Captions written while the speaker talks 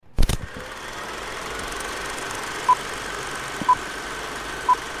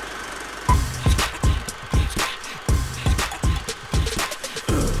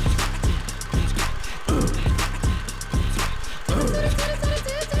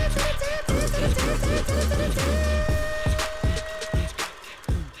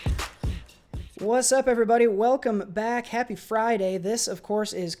What's up, everybody? Welcome back. Happy Friday. This, of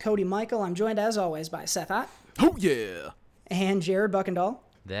course, is Cody Michael. I'm joined, as always, by Seth Ott. Oh, yeah. And Jared Buckendahl.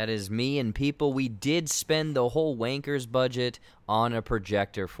 That is me, and people, we did spend the whole Wankers budget on a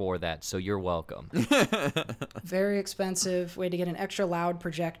projector for that, so you're welcome. Very expensive. We had to get an extra loud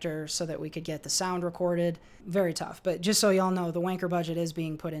projector so that we could get the sound recorded. Very tough. But just so y'all know, the Wanker budget is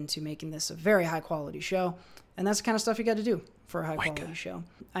being put into making this a very high-quality show, and that's the kind of stuff you got to do for a high-quality show.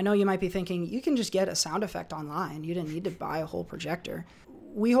 I know you might be thinking, you can just get a sound effect online. You didn't need to buy a whole projector.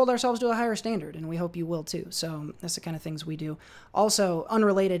 We hold ourselves to a higher standard, and we hope you will too. So that's the kind of things we do. Also,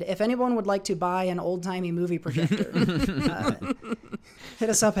 unrelated, if anyone would like to buy an old-timey movie projector, hit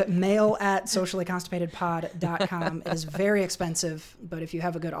us up at mail@sociallyconstipatedpod.com. It is very expensive, but if you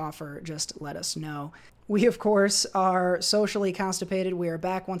have a good offer, just let us know. We, of course, are Socially Constipated. We are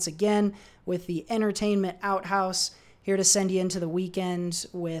back once again with the Entertainment Outhouse, here to send you into the weekend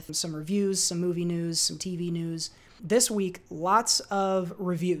with some reviews, some movie news, some TV news. This week, lots of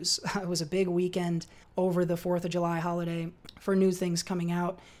reviews. It was a big weekend over the 4th of July holiday for new things coming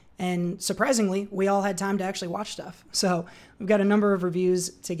out. And surprisingly, we all had time to actually watch stuff. So we've got a number of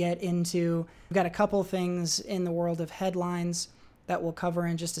reviews to get into. We've got a couple things in the world of headlines that we'll cover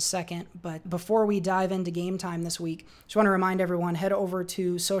in just a second. But before we dive into game time this week, just want to remind everyone, head over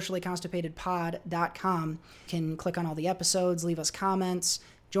to sociallyconstipatedpod.com. You can click on all the episodes, leave us comments,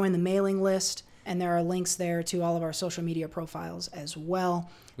 join the mailing list. And there are links there to all of our social media profiles as well.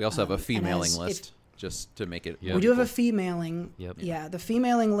 We also have a femailing list, just to make it... Yep. We do have a femailing. Yep. Yeah, the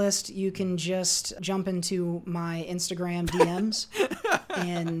femailing list, you can just jump into my Instagram DMs,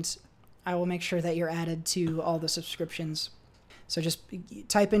 and I will make sure that you're added to all the subscriptions. So just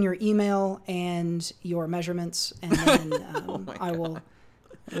type in your email and your measurements, and then I will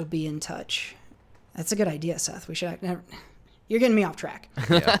be in touch. That's a good idea, Seth. We should... You're getting me off track.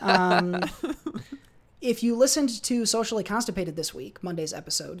 Yeah. If you listened to Socially Constipated this week, Monday's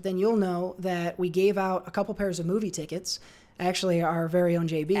episode, then you'll know that we gave out a couple pairs of movie tickets. Actually, our very own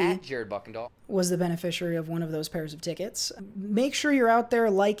JB At Jared Buckendahl was the beneficiary of one of those pairs of tickets. Make sure you're out there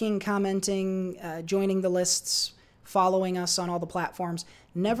liking, commenting, joining the lists, following us on all the platforms.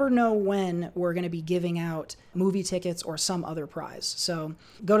 Never know when we're going to be giving out movie tickets or some other prize. So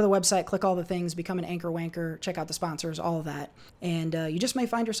go to the website, click all the things, become an Anchor Wanker, check out the sponsors, all of that. And you just may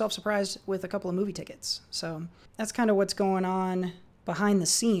find yourself surprised with a couple of movie tickets. So that's kind of what's going on behind the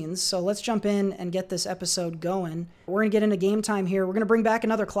scenes. So let's jump in and get this episode going. We're going to get into game time here. We're going to bring back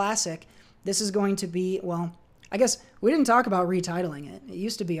another classic. This is going to be, well, I guess we didn't talk about retitling it. It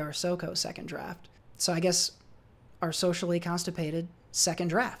used to be our SoCo second draft. So I guess our Socially Constipated second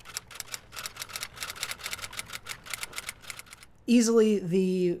draft. Easily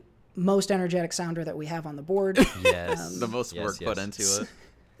the most energetic sounder that we have on the board. Yes. The most work put into it.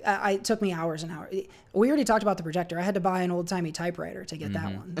 It took me hours and hours. We already talked about the projector. I had to buy an old-timey typewriter to get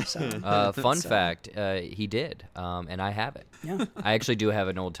that one. So, fun fact, he did, and I have it. Yeah. I actually do have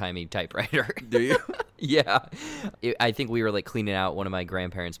an old-timey typewriter. Do you? Yeah. I think we were like cleaning out one of my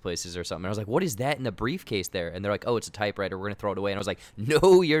grandparents' places or something. And I was like, what is that in the briefcase there? And they're like, oh, it's a typewriter. We're going to throw it away. And I was like,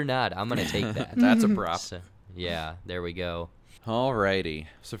 no, you're not. I'm going to take that. That's a prop. So, yeah, there we go. Alrighty.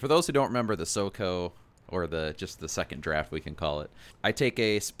 So for those who don't remember the SoCo, or just the second draft, we can call it, I take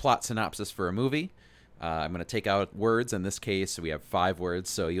a plot synopsis for a movie. I'm going to take out words. In this case, we have 5 words.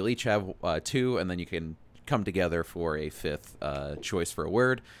 So you'll each have 2, and then you can come together for a 5th choice for a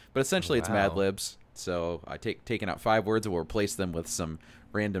word. But essentially, It's Mad Libs. So I taken out 5 words, and we'll replace them with some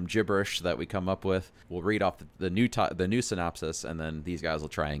random gibberish that we come up with. We'll read off the new synopsis, and then these guys will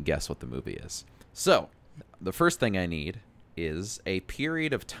try and guess what the movie is. So the first thing I need is a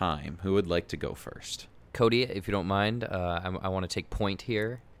period of time. Who would like to go first? Cody, if you don't mind, I want to take point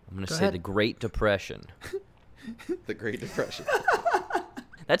here. I'm going to say ahead. the Great Depression. The Great Depression.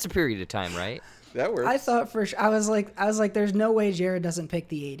 That's a period of time, right? That works. I thought for sure. I was like, there's no way Jared doesn't pick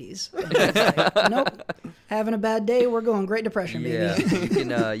the 80s. And I was like, nope. Having a bad day, we're going Great Depression, baby.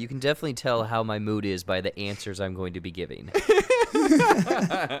 Yeah, you can definitely tell how my mood is by the answers I'm going to be giving.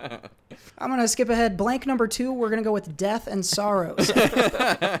 I'm going to skip ahead. Blank number 2, we're going to go with Death and Sorrows.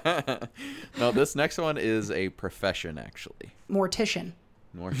 No, this next one is a profession, actually. Mortician.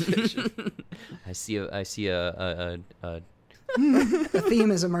 Mortician. I see a The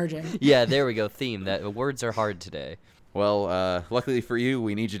theme is emerging. Yeah, there we go. Theme. That words are hard today. Well, luckily for you,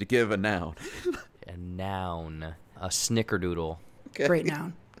 we need you to give a noun. A noun. A snickerdoodle. Okay. Great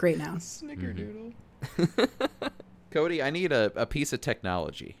noun. Snickerdoodle. Cody, I need a piece of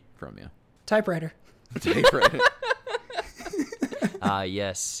technology from you. Typewriter. Typewriter.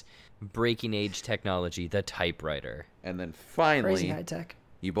 Yes. Breaking age technology, the typewriter. And then Crazy finally, high tech.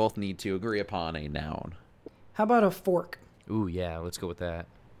 You both need to agree upon a noun. How about a fork? Ooh, yeah, let's go with that.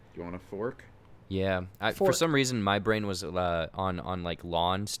 Do you want a fork? Yeah, for Fork. some reason my brain was on like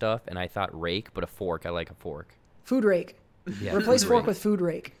lawn stuff, and I thought rake, but a fork. I like a fork. Food rake. Yeah, Replace food fork rake. with food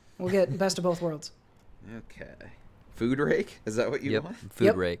rake. We'll get best of both worlds. Okay. Food rake? Is that what you Yep, want? food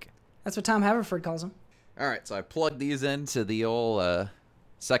Yep. rake. That's what Tom Haverford calls them. All right, so I plugged these into the old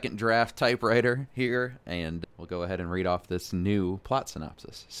second draft typewriter here, and we'll go ahead and read off this new plot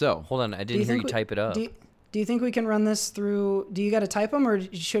synopsis. So, Hold on, I didn't hear you type it up. Do you think we can run this through? Do you got to type them, or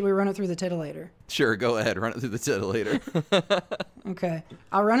should we run it through the titillator? sure, go ahead, run it through the titillator. Okay,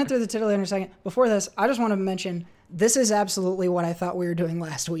 I'll run it through the titillator in a second. Before this, I just want to mention this is absolutely what I thought we were doing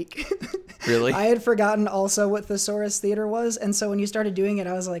last week. Really? I had forgotten also what Thesaurus Theater was, and so when you started doing it,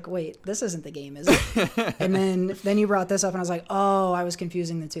 I was like, "Wait, this isn't the game, is it?" And then you brought this up, and I was like, "Oh, I was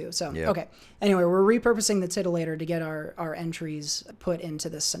confusing the two." So Yeah. okay. Anyway, we're repurposing the titillator to get our entries put into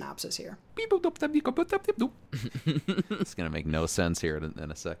this synopsis here. It's going to make no sense here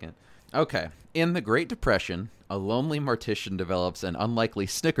in a second. Okay. In the Great Depression, a lonely mortician develops an unlikely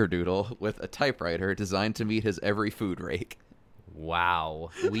snickerdoodle with a typewriter designed to meet his every food rake. Wow,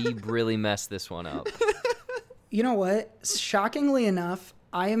 we really messed this one up. You know what? Shockingly enough,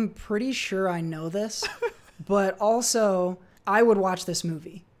 I am pretty sure I know this, but also I would watch this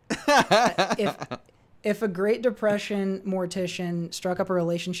movie. If a Great Depression mortician struck up a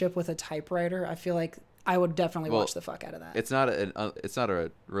relationship with a typewriter, I feel like I would definitely watch the fuck out of that. It's not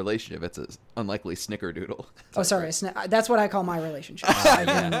a relationship. It's an unlikely snickerdoodle. Oh, sorry. That's what I call my relationship.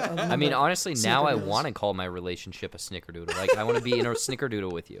 I mean, honestly, now I Snickerdoodles. want to call my relationship a snickerdoodle. Like, I want to be in a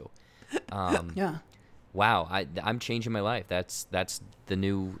snickerdoodle with you. Yeah. Wow, I'm changing my life. That's the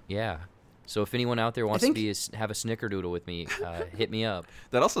new, yeah. So if anyone out there wants think- to have a snickerdoodle with me, hit me up.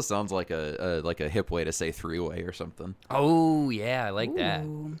 That also sounds like a hip way to say three-way or something. Oh yeah, I like that.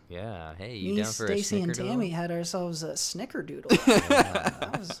 Ooh. Yeah, hey, you Me, down for a Stacy, and snickerdoodle? Tammy had ourselves a snickerdoodle.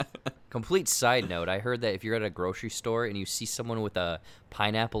 That was- Complete side note: I heard that if you're at a grocery store and you see someone with a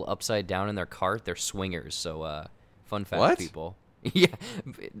pineapple upside down in their cart, they're swingers. So, fun fact, What? people. Yeah,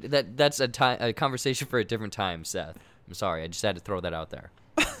 that's a conversation for a different time, Seth. I'm sorry, I just had to throw that out there.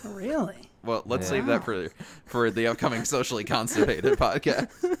 Really? Well, let's Yeah. save that for the upcoming Socially Constipated podcast.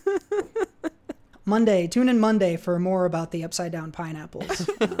 Monday. Tune in Monday for more about the upside down pineapples.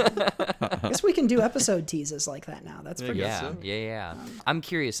 I guess we can do episode teases like that now. That's pretty guess Yeah, so. yeah. I'm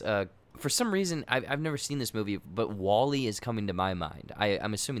curious. For some reason, I've never seen this movie, but Wall-E is coming to my mind.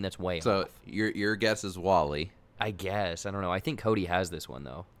 I'm assuming that's way So off. your guess is Wall-E. I guess. I don't know. I think Cody has this one,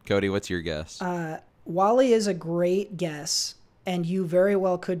 though. Cody, what's your guess? Wall-E is a great guess, and you very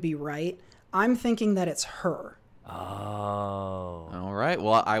well could be right. I'm thinking that it's her. Oh. All right.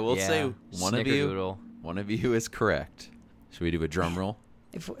 Well, I will Yeah, say snickerdoodle. one of you is correct. Should we do a drum roll?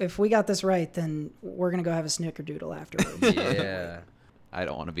 If we got this right, then we're gonna go have a snickerdoodle afterwards. Yeah. I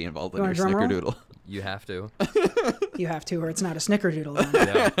don't want to be involved You in your want a drum roll? snickerdoodle. You have to. You have to, or it's not a snickerdoodle. Then.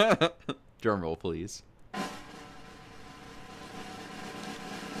 Yeah. Drum roll, please.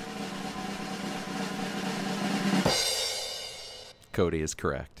 Cody is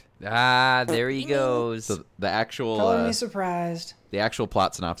correct. Ah, there he goes. So the actual Color me surprised. the actual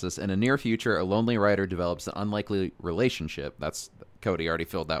plot synopsis: in a near future, a lonely writer develops an unlikely relationship. That's Cody already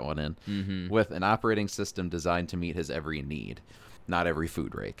filled that one in. With an operating system designed to meet his every need, not every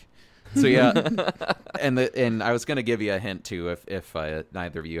food rake. So yeah, and I was gonna give you a hint too if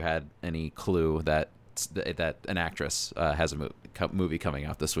neither of you had any clue that an actress has a movie coming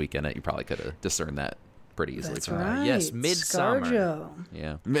out this weekend. You probably could have discerned that pretty easily. That's from that. right. yes, Midsommar. ScarJo.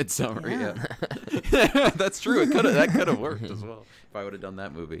 Yeah, Midsummer. Yeah. Yeah, that's true. That could have worked as well if I would have done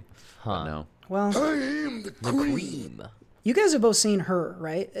that movie. But Huh. no. Well, The cream. you guys have both seen her,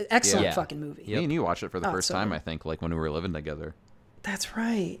 right? Excellent Yeah. fucking movie. Yep. Me and you watched it for the Oh, first so- time, I think, like when we were living together. That's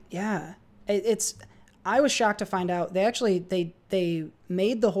right. Yeah. It's. I was shocked to find out they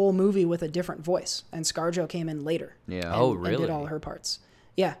made the whole movie with a different voice, and ScarJo came in later. Yeah. Oh, And really? did all her parts.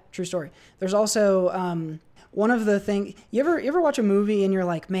 Yeah, true story. There's also one of the thing you ever watch a movie and you're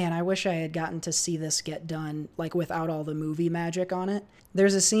like, man, I wish I had gotten to see this get done like without all the movie magic on it.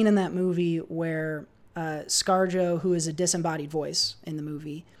 There's a scene in that movie where ScarJo, who is a disembodied voice in the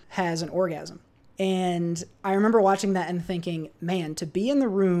movie, has an orgasm. And I remember watching that and thinking, man, to be in the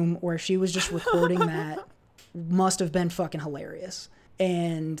room where she was just recording that must have been fucking hilarious.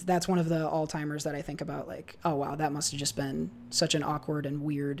 And that's one of the all-timers that I think about, like, oh, wow, that must have just been such an awkward and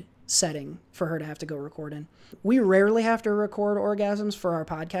weird setting for her to have to go record in. We rarely have to record orgasms for our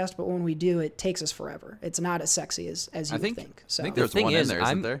podcast, but when we do, it takes us forever. It's not as sexy as you would think. So I think there's thing one is, in there,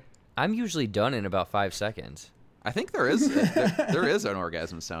 isn't there? I'm usually done in about 5 seconds. I think there is there is an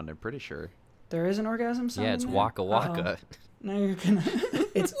orgasm sound. I'm pretty sure. There is an orgasm sound. Yeah, it's in there? waka waka. No, you're gonna.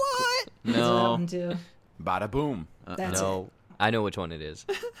 It's What? It's that No, one too. Bada boom. That's no. I know which one it is.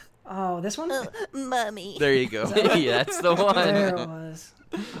 Oh, this one. Mommy. There you go. Yeah, that's the one. There it was.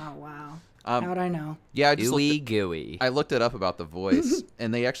 Oh wow. How'd I know? Yeah, I just Gooey looked gooey. I looked it up about the voice,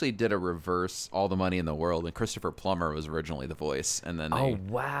 and they actually did a reverse All the Money in the World, and Christopher Plummer was originally the voice, and then Oh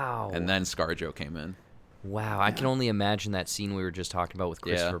wow. and then ScarJo came in. Wow, I can only imagine that scene we were just talking about with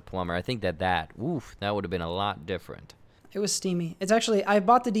Yeah. Christopher Plummer. I think that would have been a lot different. It was steamy. It's actually I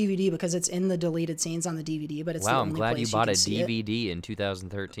bought the DVD because it's in the deleted scenes on the DVD, but it's the Wow, I'm only glad you place bought a can see it. DVD in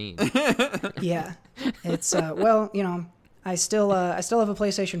 2013. Yeah, it's well, you know, I still have a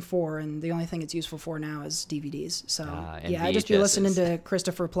PlayStation 4, and the only thing it's useful for now is DVDs. So And yeah, I just be listening VHSs. to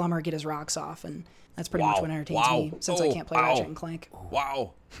Christopher Plummer get his rocks off, and that's pretty much Wow, what entertains wow, me since I oh, can't play ow. Ratchet and Clank.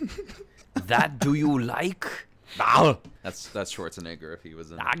 Wow. That do you like? That's Schwarzenegger if he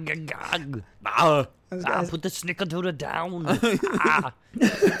was in. Those guys- Put the snickerdoodle down.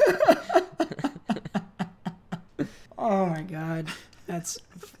 Oh my god, that's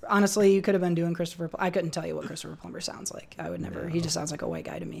honestly you could have been doing Christopher. I couldn't tell you what Christopher Plummer sounds like. I would never. He just sounds like a white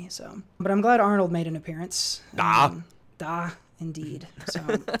guy to me. So, but I'm glad Arnold made an appearance. Indeed. So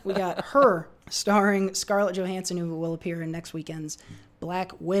we got Her, starring Scarlett Johansson, who will appear in next weekend's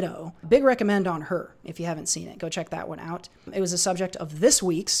Black Widow. Big recommend on Her if you haven't seen it. Go check that one out. It was the subject of this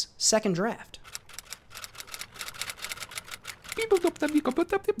week's second draft. I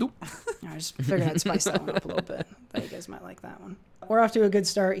just figured I'd spice that one up a little bit. But you guys might like that one. We're off to a good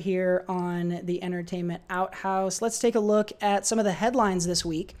start here on the Entertainment Outhouse. Let's take a look at some of the headlines this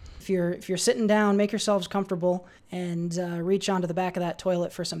week. If you're sitting down, make yourselves comfortable and reach onto the back of that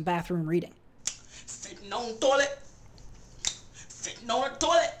toilet for some bathroom reading. Sitting on the toilet. Sitting on the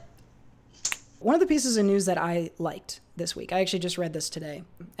toilet. One of the pieces of news that I liked this week, I actually just read this today,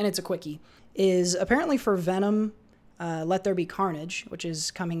 and it's a quickie, is apparently for Venom, Let There Be Carnage, which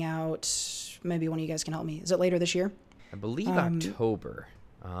is coming out, maybe one of you guys can help me. Is it later this year? I believe October.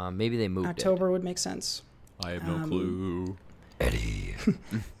 Maybe they moved October would make sense. I have no clue. Eddie.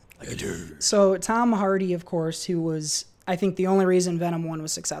 So Tom Hardy, of course, who was, I think, the only reason Venom 1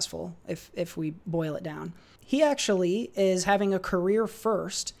 was successful, if we boil it down. He actually is having a career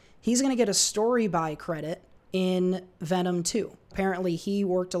first. He's going to get a story by credit in Venom 2. Apparently, he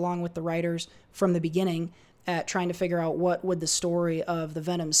worked along with the writers from the beginning at trying to figure out what would the story of the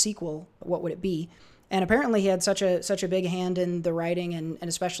Venom sequel, what would it be. And apparently he had such a big hand in the writing and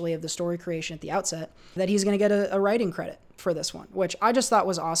especially of the story creation at the outset that he's going to get a writing credit for this one, which I just thought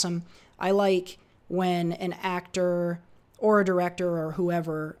was awesome. I like when an actor or a director or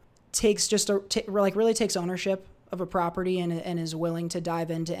whoever takes really takes ownership of a property and is willing to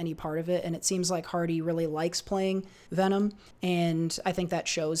dive into any part of it. And it seems like Hardy really likes playing Venom. And I think that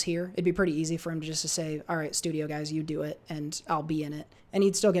shows here. It'd be pretty easy for him just to say, all right, studio guys, you do it and I'll be in it. And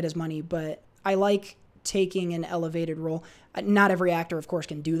he'd still get his money. But I like taking an elevated role. Not every actor, of course,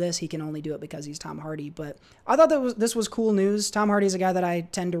 can do this. He can only do it because he's Tom Hardy. But I thought this was cool news. Tom Hardy's a guy that I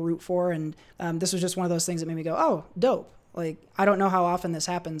tend to root for. And this was just one of those things that made me go, oh, dope. Like, I don't know how often this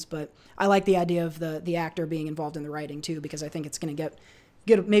happens, but I like the idea of the actor being involved in the writing too, because I think it's going to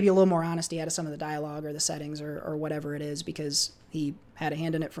get maybe a little more honesty out of some of the dialogue or the settings or whatever it is, because he had a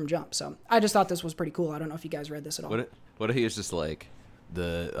hand in it from jump. So I just thought this was pretty cool. I don't know if you guys read this at all. What if he was just like,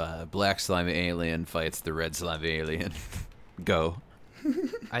 the black slimy alien fights the red slimy alien? Go.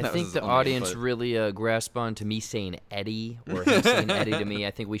 I That think was the only audience input. really grasped on to me saying Eddie or him saying Eddie to me.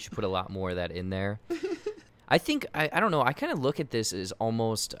 I think we should put a lot more of that in there. I think, I don't know, I kind of look at this as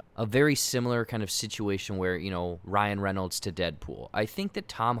almost a very similar kind of situation where, you know, Ryan Reynolds to Deadpool. I think that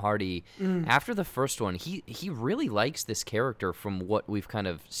Tom Hardy, after the first one, he really likes this character from what we've kind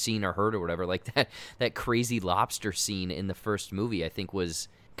of seen or heard or whatever. Like that crazy lobster scene in the first movie, I think was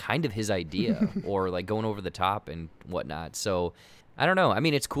kind of his idea, or like going over the top and whatnot. So, I don't know. I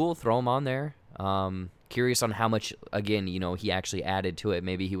mean, it's cool. Throw him on there. Curious on how much, again, you know, he actually added to it.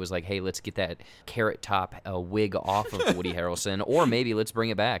 Maybe he was like, hey, let's get that carrot top wig off of Woody Harrelson, or maybe let's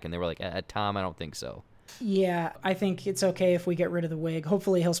bring it back. And they were like, Tom, I don't think so. Yeah, I think it's okay if we get rid of the wig.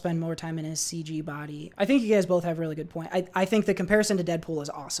 Hopefully he'll spend more time in his CG body. I think you guys both have a really good point. I think the comparison to Deadpool is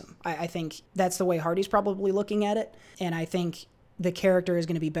awesome. I think that's the way Hardy's probably looking at it. And I think the character is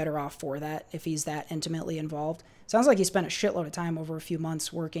going to be better off for that if he's that intimately involved. Sounds like he spent a shitload of time over a few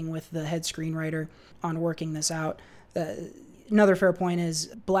months working with the head screenwriter on working this out. Another fair point is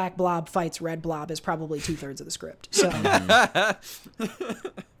Black Blob fights Red Blob is probably 2/3 of the script. So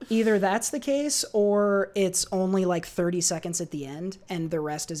Either that's the case or it's only like 30 seconds at the end and the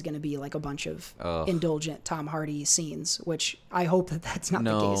rest is going to be like a bunch of indulgent Tom Hardy scenes, which I hope that that's not the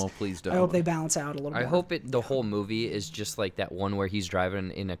case. No, please don't. I hope they balance out a little I more. hope the whole movie is just like that one where he's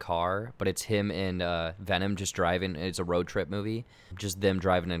driving in a car, but it's him and Venom just driving. It's a road trip movie, just them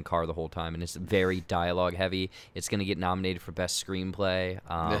driving in a car the whole time, and it's very dialogue heavy. It's gonna get nominated for best screenplay.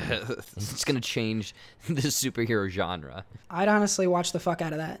 It's gonna change the superhero genre. I'd honestly watch the fuck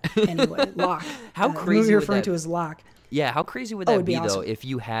out of that anyway. Lock. How The crazy movie you're would referring that- to as Lock. Yeah, how crazy would Oh, that it'd be be though awesome. if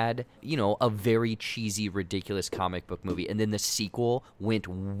you had, a very cheesy, ridiculous comic book movie, and then the sequel went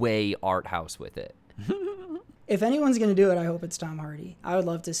way art house with it? If anyone's going to do it, I hope it's Tom Hardy. I would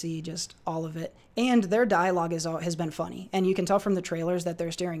love to see just all of it. And their dialogue has been funny. And you can tell from the trailers that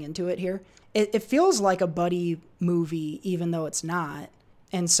they're staring into it here. It feels like a buddy movie, even though it's not.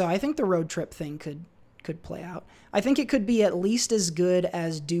 And so I think the road trip thing could play out. I think it could be at least as good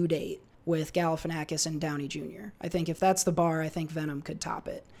as Due Date with Galifianakis and Downey Jr. I think if that's the bar, I think Venom could top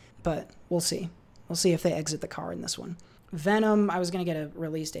it. But we'll see. We'll see if they exit the car in this one. Venom, I was going to get a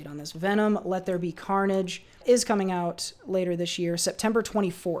release date on this. Venom, Let There Be Carnage is coming out later this year. September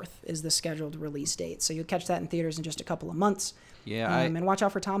 24th is the scheduled release date. So you'll catch that in theaters in just a couple of months. Yeah, and watch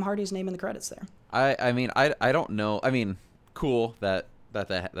out for Tom Hardy's name in the credits there. I mean, I don't know. I mean, cool that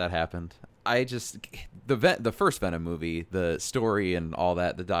happened. I just the first Venom movie, the story and all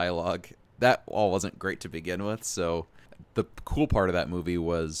that, the dialogue, that all wasn't great to begin with. So the cool part of that movie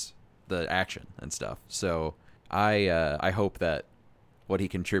was the action and stuff. So I hope that what he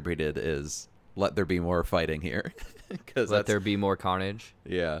contributed is let there be more fighting here. Let there be more carnage.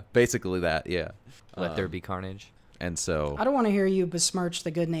 Yeah, basically that. Yeah. Let there be carnage. And so I don't want to hear you besmirch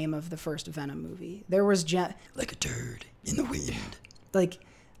the good name of the first Venom movie. There was like a turd in the wind. Like,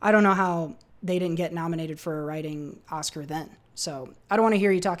 I don't know how they didn't get nominated for a writing Oscar then. So I don't want to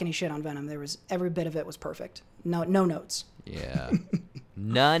hear you talk any shit on Venom. Every bit of it was perfect. No notes. yeah,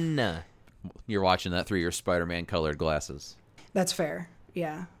 None. you're watching that through your Spider-Man colored glasses. That's fair.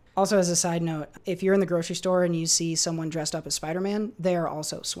 Yeah. Also, as a side note, if you're in the grocery store and you see someone dressed up as Spider-Man, they are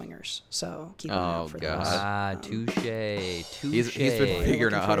also swingers. So keep an eye out for God. those. Ah, touche. He's been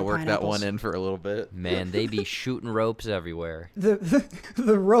figuring out how to work that Pineapples. one in for a little bit. Man, they be shooting ropes everywhere.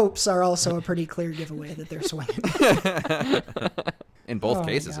 The ropes are also a pretty clear giveaway that they're swinging. In both Oh my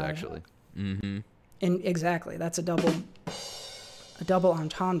cases, God. actually. And exactly, that's a double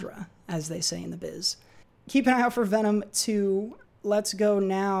entendre, as they say in the biz. Keep an eye out for Venom 2. Let's go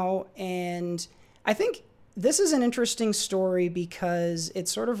now, and I think this is an interesting story because it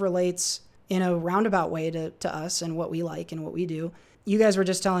sort of relates in a roundabout way to us and what we like and what we do. You guys were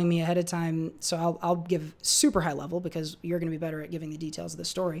just telling me ahead of time, so I'll give super high level because you're going to be better at giving the details of the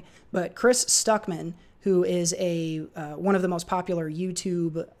story. But Chris Stuckman, who is one of the most popular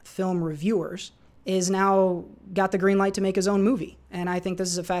YouTube film reviewers, is now got the green light to make his own movie. And I think this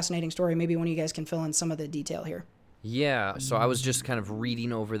is a fascinating story. Maybe one of you guys can fill in some of the detail here. Yeah, so I was just kind of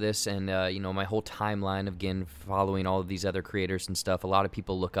reading over this and, my whole timeline of, again, following all of these other creators and stuff. A lot of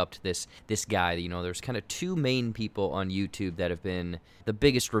people look up to this guy. There's kind of two main people on YouTube that have been the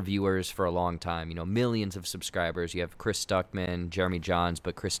biggest reviewers for a long time. Millions of subscribers. You have Chris Stuckman, Jeremy Johns,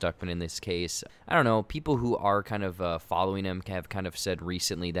 but Chris Stuckman in this case. I don't know, people who are kind of following him have kind of said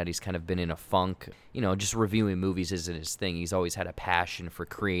recently that he's kind of been in a funk. Just reviewing movies isn't his thing. He's always had a passion for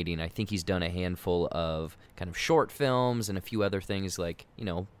creating. I think he's done a handful of kind of short films and a few other things like,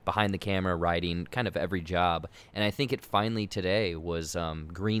 behind the camera, writing, kind of every job. And I think it finally today was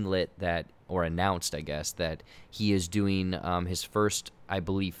greenlit or announced, I guess, that he is doing his first, I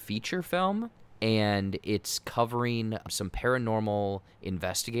believe, feature film. And it's covering some paranormal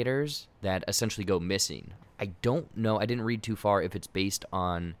investigators that essentially go missing. I don't know. I didn't read too far if it's based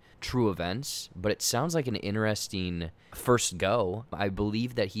on true events, but it sounds like an interesting first go. I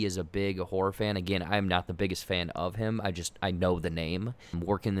believe that he is a big horror fan. Again, I'm not the biggest fan of him. I know the name,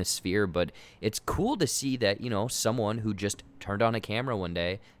 work in this sphere, but it's cool to see that, someone who just turned on a camera one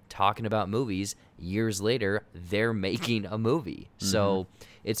day talking about movies, years later, they're making a movie. Mm-hmm. So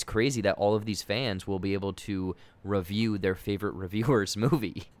it's crazy that all of these fans will be able to review their favorite reviewer's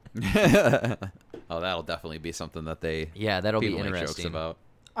movie. Oh, that'll definitely be something that that'll be people make interesting. jokes about.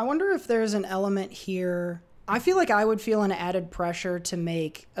 I wonder if there's an element here. I feel like I would feel an added pressure to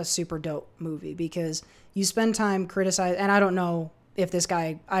make a super dope movie because you spend time criticizing, and I don't know if this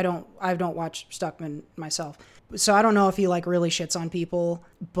guy, I don't watch Stuckman myself, so I don't know if he really shits on people,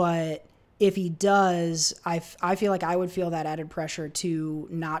 but if he does, I feel like I would feel that added pressure to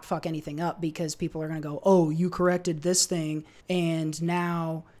not fuck anything up because people are going to go, oh, you corrected this thing and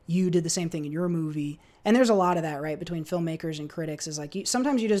now you did the same thing in your movie. And there's a lot of that, right, between filmmakers and critics, is like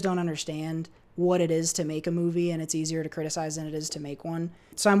sometimes you just don't understand what it is to make a movie, and it's easier to criticize than it is to make one.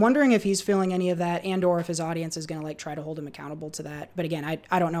 So I'm wondering if he's feeling any of that, and or if his audience is going to like try to hold him accountable to that. But again,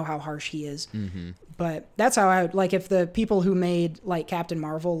 I don't know how harsh he is. But that's how I would, like, if the people who made like Captain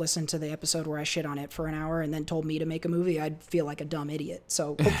Marvel listened to the episode where I shit on it for an hour and then told me to make a movie, I'd feel like a dumb idiot.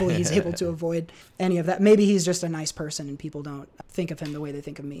 So hopefully he's able to avoid any of that. Maybe he's just a nice person and people don't think of him the way they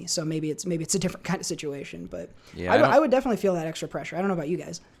think of me. So maybe it's a different kind of situation. But Yeah, I would definitely feel that extra pressure. I don't know about you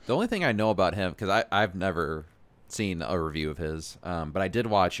guys. The only thing I know about him, because I've never seen a review of his, but I did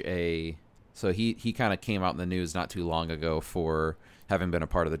watch so he kind of came out in the news not too long ago for having been a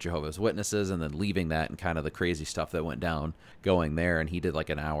part of the Jehovah's Witnesses and then leaving that and kind of the crazy stuff that went down going there. And he did like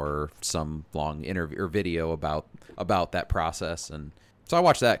an hour, some long interview or video about that process. And so I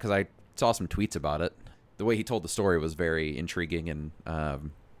watched that because I saw some tweets about it. The way he told the story was very intriguing,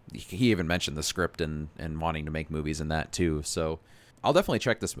 and he even mentioned the script and wanting to make movies in that too. So I'll definitely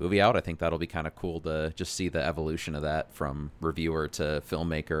check this movie out. I think that'll be kind of cool to just see the evolution of that from reviewer to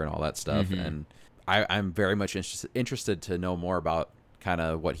filmmaker and all that stuff. And I'm very much interested to know more about kind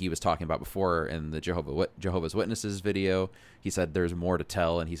of what he was talking about before in the Jehovah's Witnesses video. He said there's more to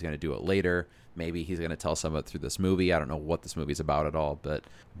tell and he's going to do it later. Maybe he's going to tell some of it through this movie. I don't know what this movie's about at all, but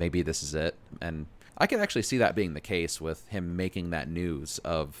maybe this is it. And I can actually see that being the case with him making that news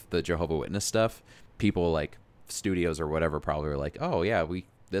of the Jehovah's Witness stuff. People like studios or whatever probably are like, oh yeah,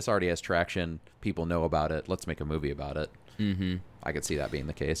 this already has traction. People know about it. Let's make a movie about it. I could see that being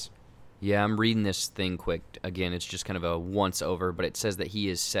the case. Yeah, I'm reading this thing quick. Again, it's just kind of a once over, but it says that he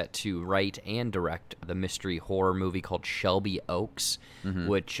is set to write and direct the mystery horror movie called Shelby Oaks,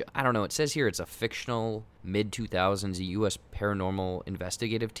 which, I don't know, it says here it's a fictional mid-2000s U.S. paranormal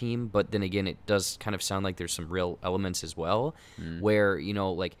investigative team, but then again, it does kind of sound like there's some real elements as well, where, you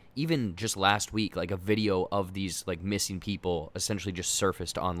know, like, even just last week, like, a video of these, like, missing people essentially just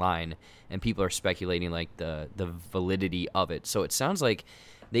surfaced online, and people are speculating, like, the validity of it. So it sounds like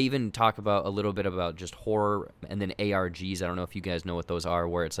they even talk about a little bit about just horror and then ARGs. I don't know if you guys know what those are,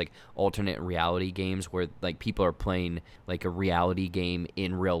 where it's like alternate reality games where like people are playing like a reality game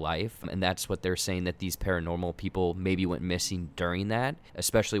in real life. And that's what they're saying, that these paranormal people maybe went missing during that,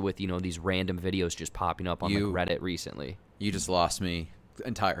 especially with, you know, these random videos just popping up on like Reddit recently. You just lost me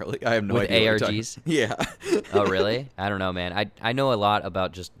entirely. I have no with idea. With ARGs? Yeah. Oh, really? I don't know, man. I know a lot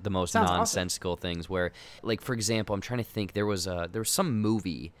about just the most Sounds nonsensical things where, like, for example, I'm trying to think, there was some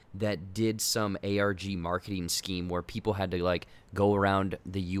movie that did some ARG marketing scheme where people had to, like, go around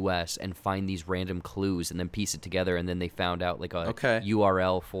the U.S. and find these random clues and then piece it together, and then they found out, like, a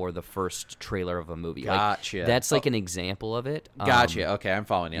URL for the first trailer of a movie. Gotcha. Like, that's, like, an example of it. Gotcha. Okay, I'm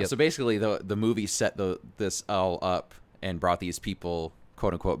following you. Yep. So basically, the movie set this all up and brought these people,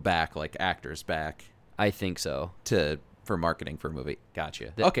 quote unquote, back, like actors back. I think so. For marketing for a movie.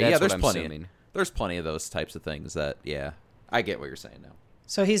 Gotcha. Okay, yeah, that's there's what I'm plenty. assuming. There's plenty of those types of things that, yeah, I get what you're saying now.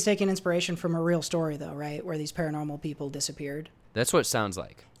 So he's taking inspiration from a real story, though, right? Where these paranormal people disappeared. That's what it sounds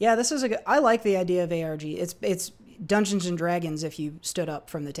like. Yeah, this is I like the idea of ARG. It's Dungeons and Dragons if you stood up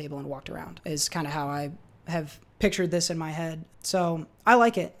from the table and walked around, is kind of how I have pictured this in my head. So I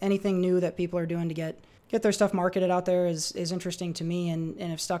like it. Anything new that people are doing to get their stuff marketed out there is interesting to me. And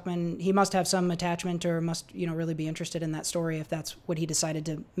if Stuckman, he must have some attachment or must, you know, really be interested in that story if that's what he decided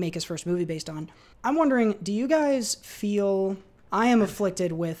to make his first movie based on. I'm wondering, do you guys feel... I am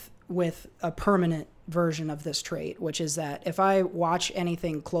afflicted with a permanent version of this trait, which is that if I watch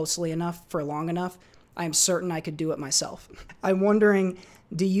anything closely enough for long enough, I'm certain I could do it myself. I'm wondering,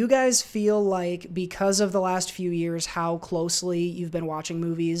 do you guys feel like because of the last few years, how closely you've been watching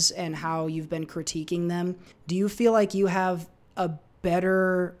movies and how you've been critiquing them, do you feel like you have a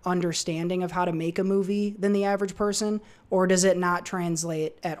better understanding of how to make a movie than the average person? Or does it not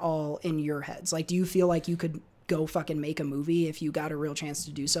translate at all in your heads? Like, do you feel like you could go fucking make a movie if you got a real chance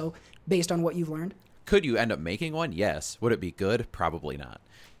to do so based on what you've learned? Could you end up making one? Yes. Would it be good? Probably not.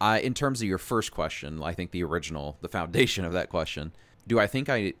 In terms of your first question, I think the foundation of that question, do I think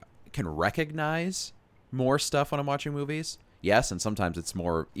I can recognize more stuff when I'm watching movies? Yes, and sometimes it's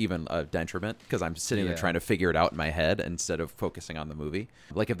more even a detriment because I'm sitting there trying to figure it out in my head instead of focusing on the movie.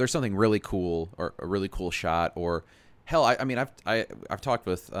 Like if there's something really cool or a really cool shot, or hell, I mean I've talked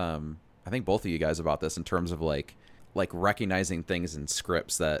with I think both of you guys about this in terms of like like recognizing things in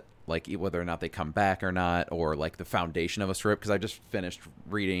scripts that like whether or not they come back or not, or like the foundation of a script. Because I just finished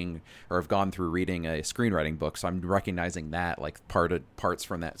reading or have gone through reading a screenwriting book, so I'm recognizing that like parts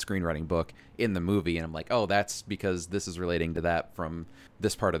from that screenwriting book in the movie, and I'm like, oh, that's because this is relating to that from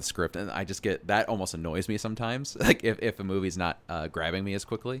this part of the script. And I just get that almost annoys me sometimes, like if a movie's not grabbing me as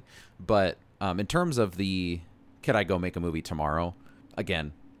quickly. But in terms of could I go make a movie tomorrow?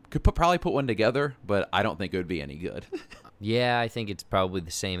 Again, could probably put one together, but I don't think it would be any good. Yeah, I think it's probably the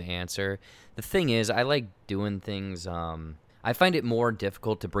same answer. The thing is, I like doing things. I find it more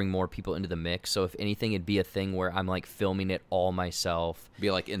difficult to bring more people into the mix. So if anything, it'd be a thing where I'm like filming it all myself. Be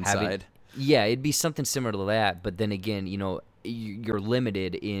like inside. Yeah, it'd be something similar to that. But then again, you're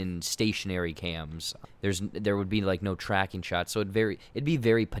limited in stationary cams. There would be like no tracking shots, so it'd be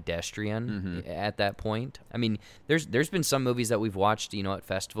very pedestrian at that point. I mean, there's been some movies that we've watched, at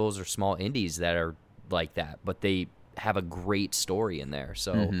festivals or small indies that are like that, but they have a great story in there.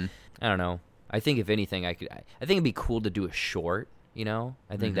 So I don't know. I think if anything, I think it'd be cool to do a short. I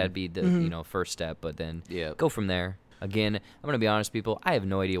think that'd be the first step, but then go from there. Again, I'm gonna be honest, people. I have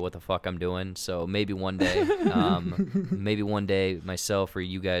no idea what the fuck I'm doing. So maybe one day, myself or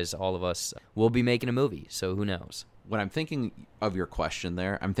you guys, all of us, will be making a movie. So who knows? When I'm thinking of your question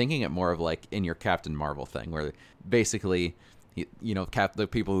there, I'm thinking it more of like in your Captain Marvel thing, where basically, the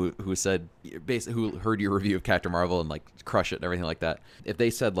people who said, basically, who heard your review of Captain Marvel and like crush it and everything like that. If they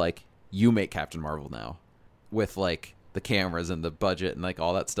said like, you make Captain Marvel now, with like the cameras and the budget and like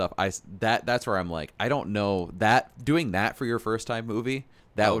all that stuff, that's where I'm like, I don't know that doing that for your first time movie,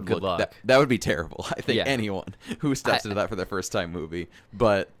 that would that would be terrible. I think anyone who steps into that for their first time movie,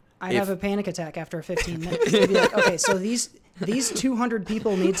 but I'd have a panic attack after 15 minutes. They'd be like, okay, so these 200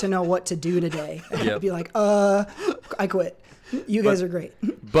 people need to know what to do today. I'd be like, I quit. You guys are great.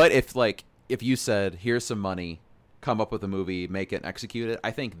 But if you said, here's some money, come up with a movie, make it and execute it,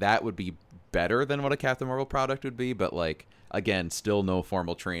 I think that would be better than what a Captain Marvel product would be. But like, again, still no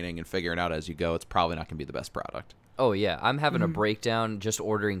formal training and figuring out as you go, it's probably not gonna be the best product. Oh yeah, I'm having a breakdown just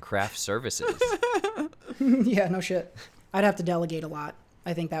ordering craft services. Yeah, no shit. I'd have to delegate a lot.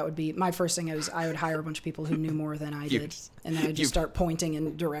 I think that would be my first thing. I would hire a bunch of people who knew more than I did, and then I'd just start pointing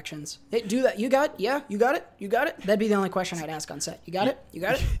in directions. Hey, do that. You got it? Yeah, you got it? You got it? That'd be the only question I'd ask on set. You got it? You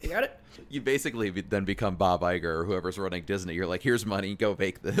got it? You got it? You basically then become Bob Iger or whoever's running Disney. You're like, here's money, go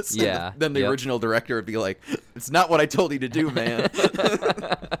make this. Yeah. Then the original director would be like, it's not what I told you to do, man.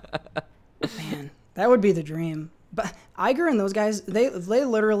 Man, that would be the dream. But Iger and those guys, they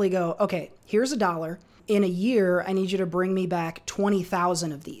literally go, okay, here's $1. In a year, I need you to bring me back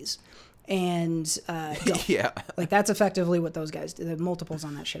 20,000 of these. And go. Yeah. Like, that's effectively what those guys do. The multiples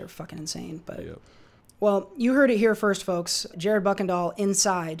on that shit are fucking insane. But, well, you heard it here first, folks. Jared Buckendahl,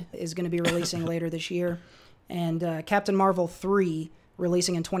 Inside, is going to be releasing later this year. And Captain Marvel 3,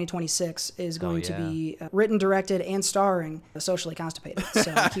 releasing in 2026, is going to be written, directed, and starring Socially Constipated.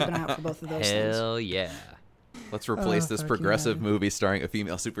 So keep an eye out for both of those things. Hell yeah. Let's replace this progressive movie starring a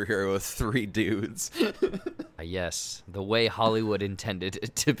female superhero with 3 dudes. Yes, the way Hollywood intended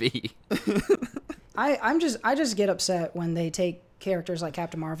it to be. I just get upset when they take characters like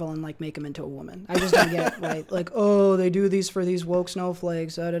Captain Marvel and like make them into a woman. I just don't get it. Right? Like, oh, they do these for these woke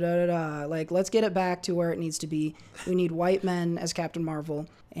snowflakes. Da, da, da, da, da. Like, let's get it back to where it needs to be. We need white men as Captain Marvel.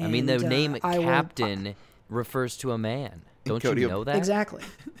 And, I mean, the name Captain refers to a man. Don't you know that? Exactly.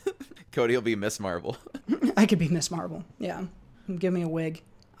 Cody will be Miss Marvel. I could be Miss Marvel. Yeah. Give me a wig.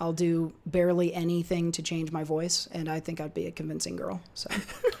 I'll do barely anything to change my voice, and I think I'd be a convincing girl. So,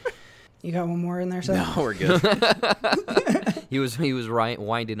 you got one more in there, Seth? No, we're good. He was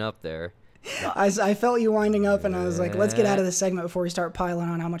winding up there. I felt you winding up, and I was like, let's get out of this segment before we start piling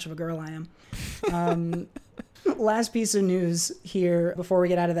on how much of a girl I am. Last piece of news here before we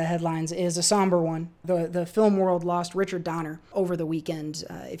get out of the headlines is a somber one. The film world lost Richard Donner over the weekend.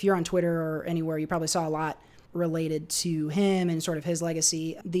 If you're on Twitter or anywhere, you probably saw a lot related to him and sort of his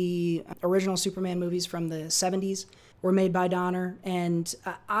legacy. The original Superman movies from the 70s were made by Donner, and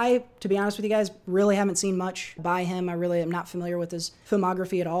I, to be honest with you guys, really haven't seen much by him. I really am not familiar with his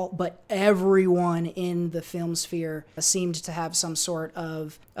filmography at all, but everyone in the film sphere seemed to have some sort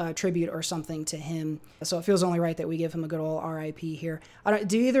of tribute or something to him, so it feels only right that we give him a good old RIP here.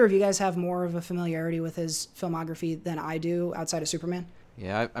 Do either of you guys have more of a familiarity with his filmography than I do outside of Superman?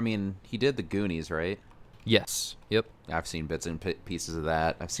 Yeah, I mean, he did the Goonies, right? Yes. Yep. I've seen bits and pieces of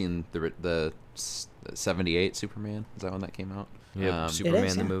that. I've seen the 78 Superman. Is that when that came out? Yep.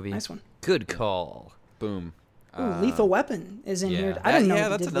 Superman the movie. Nice one. Good call. Boom. Ooh, Lethal Weapon is in here. I didn't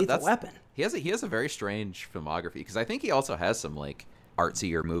know he did Lethal Weapon. He has a very strange filmography, because I think he also has some like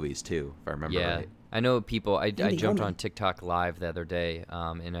artsier movies too, if I remember right. I know people. I jumped Omen. on TikTok live the other day,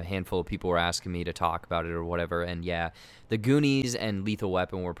 and a handful of people were asking me to talk about it or whatever. And yeah, The Goonies and Lethal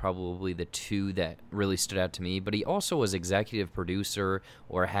Weapon were probably the two that really stood out to me. But he also was executive producer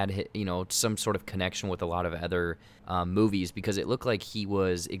or had some sort of connection with a lot of other movies, because it looked like he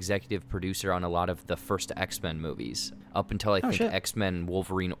was executive producer on a lot of the first X-Men movies up until I think shit. X-Men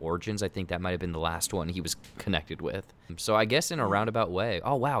Wolverine Origins. I think that might have been the last one he was connected with. So I guess in a roundabout way.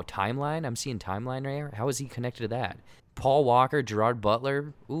 Oh wow, Timeline. I'm seeing Timeline right here. How is he connected to that? Paul Walker, Gerard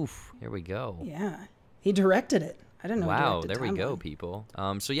Butler. Oof, here we go. Yeah, he directed it. I didn't know. Wow, he there directed we go, Timeline. people.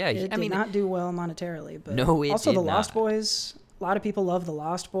 So yeah, It did not do well monetarily, but No, it also did The Lost not. Boys. A lot of people love The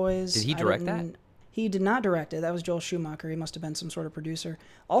Lost Boys. Did he I direct that? didn't- He did not direct it. That was Joel Schumacher. He must have been some sort of producer.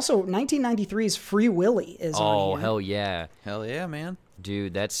 Also, 1993's Free Willy is on Oh here. hell yeah, Hell yeah, man.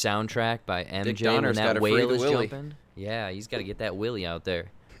 dude! That soundtrack by MJ when Donner's got that a free whale to is Willy. jumping. Yeah, he's got to get that Willy out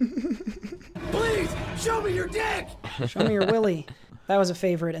there. Please, show me your dick! Show me your Willy. That was a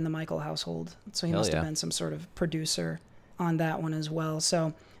favorite in the Michael household. So he Hell must have yeah. been some sort of producer on that one as well.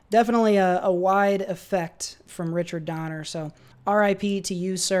 So definitely a wide effect from Richard Donner. So RIP to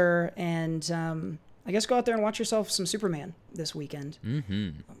you, sir. And I guess go out there and watch yourself some Superman this weekend.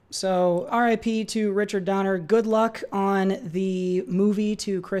 Mm-hmm. So RIP to Richard Donner. Good luck on the movie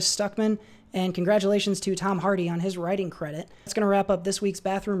to Chris Stuckman. And congratulations to Tom Hardy on his writing credit. That's going to wrap up this week's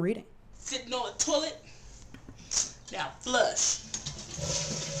bathroom reading. Sitting on the toilet. Now flush.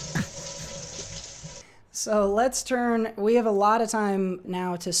 So let's turn. We have a lot of time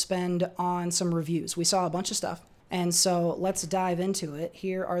now to spend on some reviews. We saw a bunch of stuff. And so let's dive into it.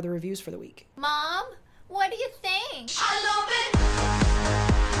 Here are the reviews for the week. Mom, what do you think?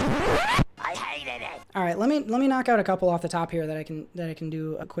 I hated it. All right, let me knock out a couple off the top here that I can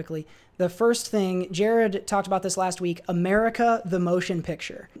do quickly. The first thing, Jared talked about this last week, America the Motion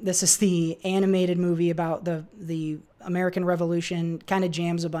Picture. This is the animated movie about the American Revolution, kind of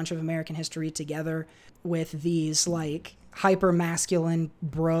jams a bunch of American history together with these like hyper masculine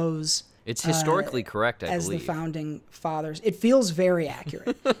bros It's historically correct, I as believe. the founding fathers. It feels very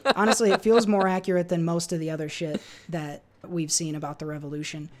accurate. Honestly, it feels more accurate than most of the other shit that we've seen about the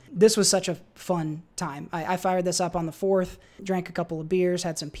revolution. This was such a fun time. I fired this up on the 4th, drank a couple of beers,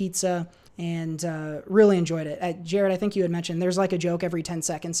 had some pizza, and really enjoyed it. Jared, I think you had mentioned there's like a joke every 10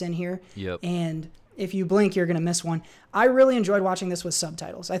 seconds in here. Yep. And if you blink, you're going to miss one. I really enjoyed watching this with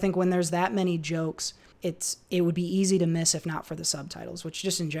subtitles. I think when there's that many jokes, it would be easy to miss if not for the subtitles, which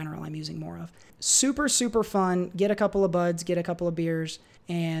just in general I'm using more of. Super, super fun. Get a couple of buds, get a couple of beers,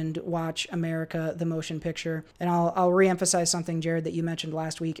 and watch America the Motion Picture. And I'll reemphasize something, Jared, that you mentioned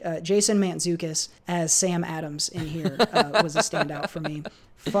last week. Jason Mantzoukas as Sam Adams in here was a standout for me.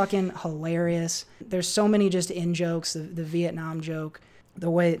 Fucking hilarious. There's so many just in jokes. The Vietnam joke, the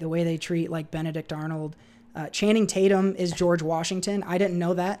way they treat like Benedict Arnold. Channing Tatum is George Washington. I didn't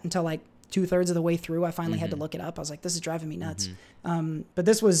know that until like 2/3 of the way through. I finally had to look it up. I was like, this is driving me nuts. But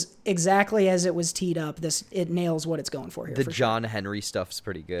this was exactly as it was teed up. It nails what it's going for here. The for sure. John Henry stuff's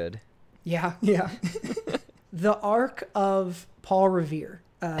pretty good. Yeah. The arc of Paul Revere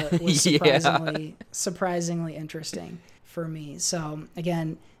was Yeah. surprisingly interesting for me. So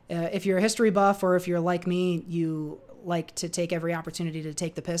again, if you're a history buff or if you're like me, you like to take every opportunity to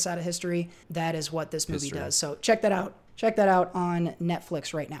take the piss out of history, that is what this movie does. So check that out. Check that out on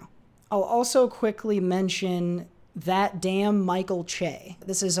Netflix right now. I'll also quickly mention That Damn Michael Che.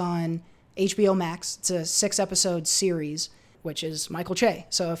 This is on HBO Max. It's a 6-episode series, which is Michael Che.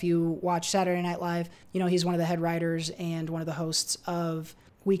 So if you watch Saturday Night Live, you know he's one of the head writers and one of the hosts of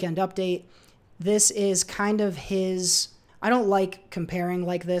Weekend Update. This is kind of his... I don't like comparing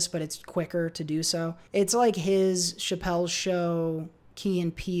like this, but it's quicker to do so. It's like his Chappelle's Show, Key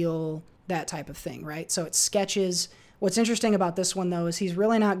and Peele, that type of thing, right? So it's sketches. What's interesting about this one, though, is he's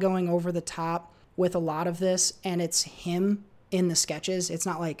really not going over the top with a lot of this, and it's him in the sketches. It's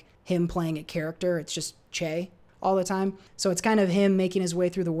not like him playing a character. It's just Che all the time. So it's kind of him making his way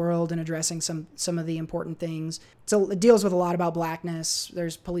through the world and addressing some of the important things. So it deals with a lot about blackness.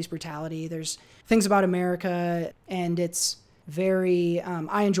 There's police brutality. There's things about America, and it's very...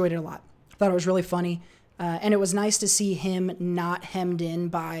 I enjoyed it a lot. I thought it was really funny. And it was nice to see him not hemmed in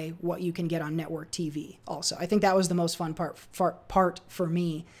by what you can get on network TV also. I think that was the most fun part for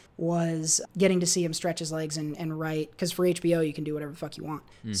me, was getting to see him stretch his legs and write. Because for HBO, you can do whatever the fuck you want.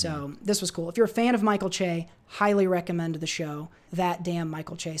 Mm-hmm. So this was cool. If you're a fan of Michael Che, highly recommend the show, That Damn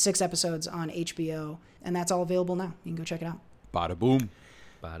Michael Che. 6 episodes on HBO. And that's all available now. You can go check it out. Bada boom.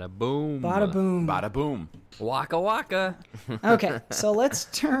 Bada boom. Bada boom. Bada boom. Waka waka. Okay, so let's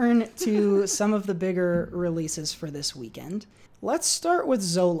turn to some of the bigger releases for this weekend. Let's start with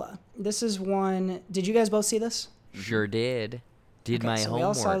Zola. This is one. Did you guys both see this? Sure did. Did my so we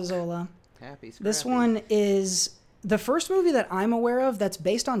all homework. saw Zola. Happy Scrappy. This one is the first movie that I'm aware of that's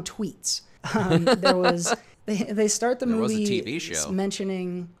based on tweets. There was they start the There was movie a TV show.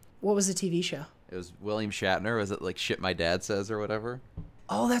 mentioning what was the TV show? It was William Shatner. Was it like Shit My Dad Says or whatever?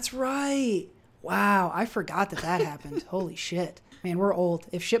 Oh, that's right. Wow, I forgot that happened. Holy shit. Man, we're old.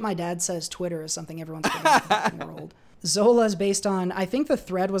 If Shit My Dad Says Twitter is something everyone's forgetting, we're old. Zola is based on, I think the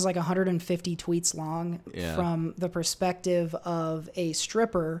thread was like 150 tweets long from the perspective of a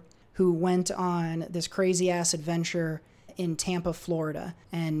stripper who went on this crazy ass adventure in Tampa, Florida,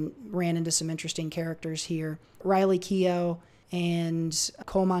 and ran into some interesting characters here. Riley Keough and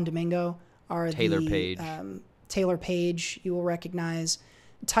Coleman Domingo are Taylor Page. Taylor Page, you will recognize.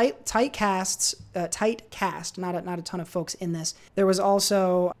 Tight cast, not a ton of folks in this. There was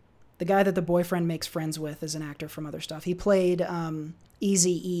also the guy that the boyfriend makes friends with is an actor from other stuff. He played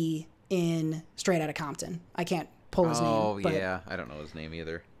Eazy-E in Straight Outta Compton. I can't pull his name. Oh, but yeah. I don't know his name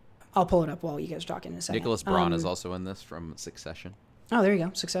either. I'll pull it up while you guys are talking in a second. Nicholas Braun is also in this from Succession. Oh, there you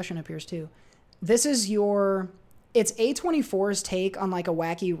go. Succession appears too. This is it's A24's take on like a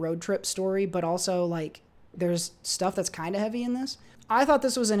wacky road trip story, but also like there's stuff that's kind of heavy in this. I thought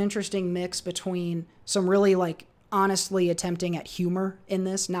this was an interesting mix between some really like honestly attempting at humor in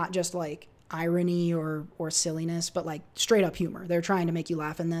this, not just like irony or silliness, but like straight up humor. They're trying to make you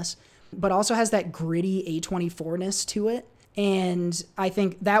laugh in this, but also has that gritty A24-ness to it. And I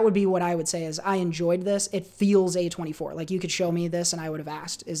think that would be what I would say is I enjoyed this. It feels A24. Like you could show me this and I would have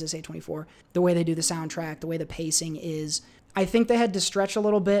asked, is this A24? The way they do the soundtrack, the way the pacing is. I think they had to stretch a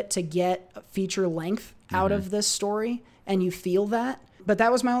little bit to get feature length out of this story, and you feel that. But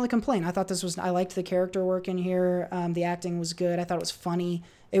that was my only complaint. I thought I liked the character work in here. The acting was good. I thought it was funny.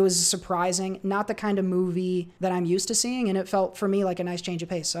 It was surprising. Not the kind of movie that I'm used to seeing, and it felt for me like a nice change of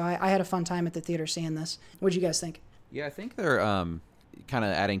pace. So I had a fun time at the theater seeing this. What'd you guys think? Yeah, I think they're kind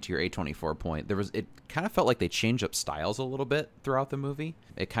of adding to your A24 point. It kind of felt like they changed up styles a little bit throughout the movie.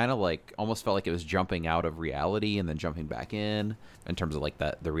 It kind of like almost felt like it was jumping out of reality and then jumping back in terms of like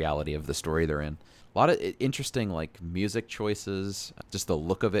the reality of the story they're in. A lot of interesting like music choices. Just the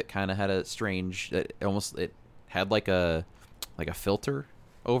look of it kind of had a strange. It had like a filter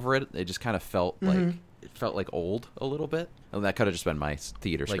over it. It just kind of felt like it felt like old a little bit. And that could have just been my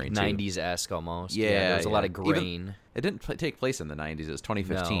theater like strain too. 90s-esque almost. Yeah, there was a lot of grain. It didn't take place in the 90s. It was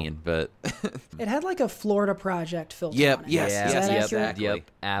 2015, but It had like a Florida Project filter Yep, on it. yes, Is yes, that yes, accurate? exactly.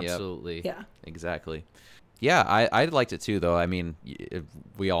 Yep, absolutely. Yeah. exactly. Yeah, I liked it too, though. I mean,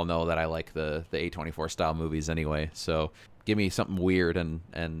 we all know that I like the A24 style movies anyway. So give me something weird and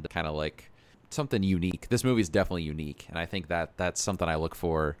kind of like something unique. This movie is definitely unique, and I think that's something I look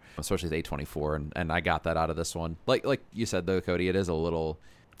for, especially with A24, and I got that out of this one. Like you said though, Cody, it is a little.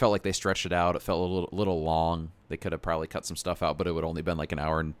 Felt like they stretched it out. It felt a little long. They could have probably cut some stuff out, but it would only been like an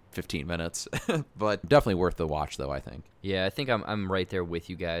hour and 15 minutes. But definitely worth the watch, though, I think. Yeah, I think I'm right there with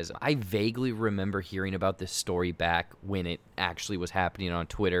you guys. I vaguely remember hearing about this story back when it actually was happening on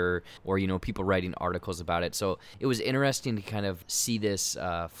Twitter or, people writing articles about it. So it was interesting to kind of see this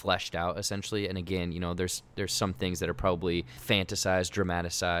fleshed out, essentially. And again, there's some things that are probably fantasized,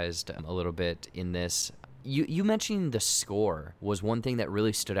 dramatized a little bit in this. You mentioning the score was one thing that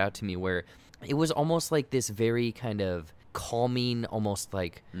really stood out to me, where it was almost like this very kind of calming, almost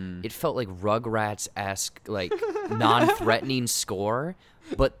like it felt like Rugrats-esque, like non-threatening score,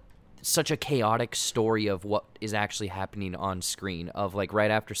 but such a chaotic story of what is actually happening on screen, of like right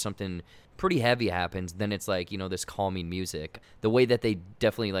after something pretty heavy happens, then it's like, this calming music. The way that they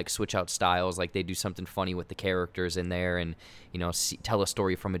definitely like switch out styles, like they do something funny with the characters in there and, tell a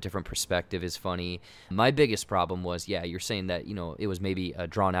story from a different perspective is funny. My biggest problem was, you're saying that, it was maybe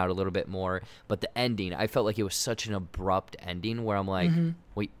drawn out a little bit more, but the ending, I felt like it was such an abrupt ending where I'm like,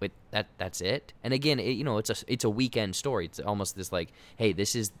 wait, that's it? And again, it's a weekend story. It's almost this like, hey,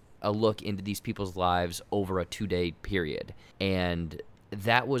 this is a look into these people's lives over a 2-day period. And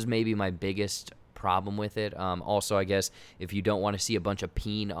that was maybe my biggest problem with it. Also, I guess if you don't want to see a bunch of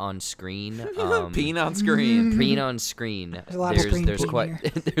peen on screen, Peen on screen. Peen on screen. There's a lot of screen there's peen quite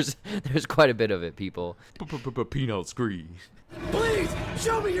here. there's quite a bit of it, people. Peen on screen. Please,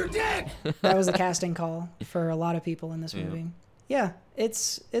 show me your dick! That was the casting call for a lot of people in this movie. Yeah,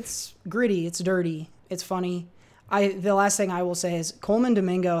 it's gritty, it's dirty, it's funny. The last thing I will say is Coleman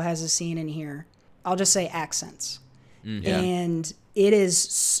Domingo has a scene in here. I'll just say accents. And it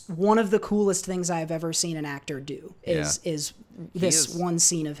is one of the coolest things I've ever seen an actor do is this one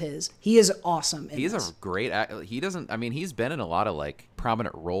scene of his. He is awesome in He's this. a great actor. He doesn't, I mean, he's been in a lot of like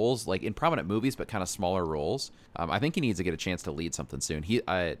prominent roles, like in prominent movies, but kind of smaller roles. I think he needs to get a chance to lead something soon.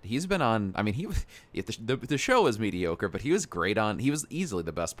 He's been on. I mean, the show is mediocre, but he was great on. He was easily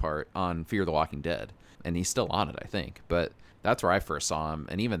the best part on Fear the Walking Dead, and he's still on it, I think. But that's where I first saw him,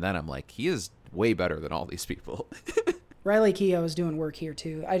 and even then, I'm like, he is way better than all these people. Riley Keough is doing work here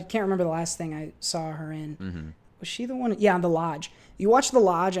too. I can't remember the last thing I saw her in. Was she the one? Yeah, The Lodge. You watch The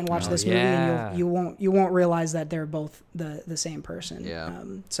Lodge and watch this movie, and you won't realize that they're both the same person. Yeah.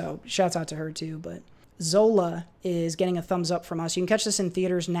 So shouts out to her too. But Zola is getting a thumbs up from us. You can catch this in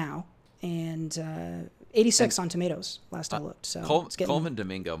theaters now, and 86 on Tomatoes last I looked. So it's getting Coleman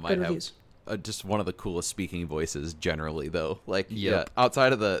Domingo might good have reviews. Just one of the coolest speaking voices generally, though. Like, yeah,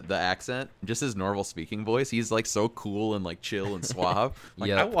 outside of the accent, just his normal speaking voice, he's like so cool and like chill and suave.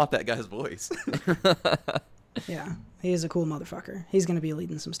 Like, I want that guy's voice. Yeah, he is a cool motherfucker. He's going to be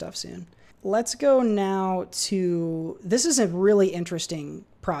leading some stuff soon. Let's go now to, this is a really interesting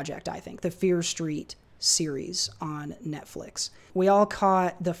project, I think, the Fear Street series on Netflix. We all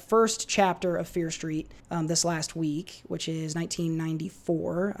caught the first chapter of Fear Street this last week, which is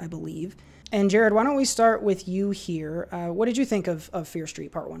 1994, I believe. And Jared, why don't we start with you here? What did you think of Fear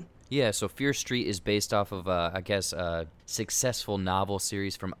Street Part 1? Yeah, so Fear Street is based off of, I guess, a successful novel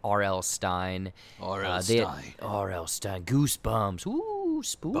series from R.L. Stein. R.L. Stein. R.L. Stein. Goosebumps. Ooh,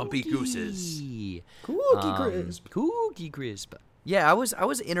 spooky. Bumpy gooses. Cookie Crisp. Cookie Crisp. Yeah, I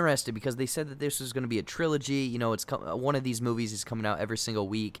was interested because they said that this was going to be a trilogy. You know, it's one of these movies is coming out every single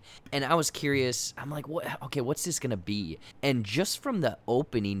week, and I was curious. I'm like, what? Okay, what's this going to be? And just from the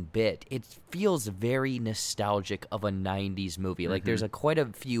opening bit, it feels very nostalgic of a '90s movie. Like there's quite a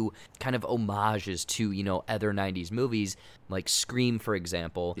few kind of homages to other '90s movies, like Scream, for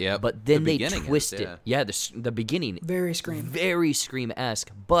example. Yeah, but then the they twist it. Yeah, the beginning Very Scream. very Scream-esque,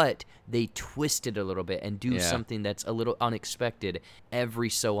 but they twist it a little bit and do something that's a little unexpected every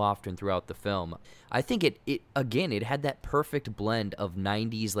so often throughout the film. I think it had that perfect blend of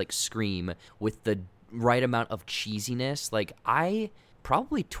 90s like Scream with the right amount of cheesiness. Like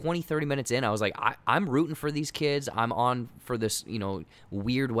probably 20-30 minutes in, I was like, I'm rooting for these kids. I'm on for this,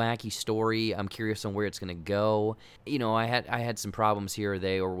 weird, wacky story. I'm curious on where it's going to go. I had some problems here or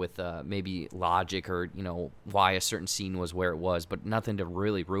there or with maybe logic or, why a certain scene was where it was, but nothing to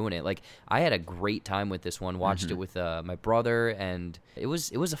really ruin it. Like, I had a great time with this one. Watched it with my brother, and it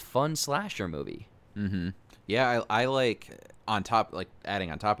was a fun slasher movie. Mm-hmm. Yeah, I like,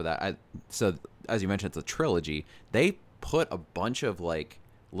 adding on top of that, so as you mentioned, it's a trilogy. They put a bunch of like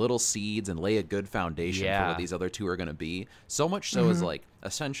little seeds and lay a good foundation for what these other two are going to be. So much so as like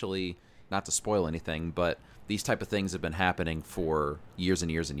essentially, not to spoil anything, but these type of things have been happening for years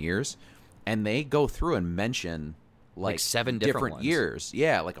and years and years, and they go through and mention like 7 different ones. years.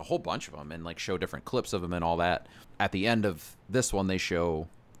 Yeah, like a whole bunch of them, and like show different clips of them and all that. At the end of this one, they show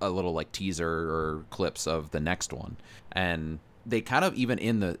a little like teaser or clips of the next one, and they kind of even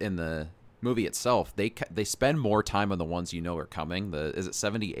in the movie itself, they spend more time on the ones are coming. Is it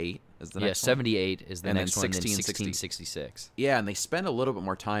 78? Is the next 78 is the and next then one, and 1666. 1666. Yeah, and they spend a little bit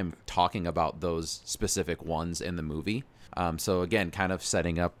more time talking about those specific ones in the movie. So again, kind of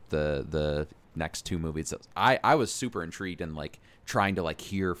setting up the next two movies. I was super intrigued and like trying to like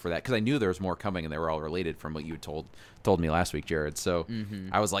hear for that because I knew there was more coming and they were all related from what you told me last week, Jared. So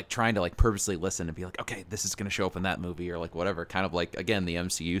I was like trying to like purposely listen and be like, okay, this is going to show up in that movie or like whatever, kind of like, again, the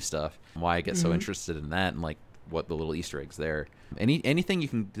MCU stuff, why I get so interested in that and like what the little Easter eggs there. Anything you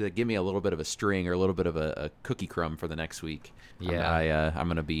can give me a little bit of a string or a little bit of a cookie crumb for the next week. Yeah, I'm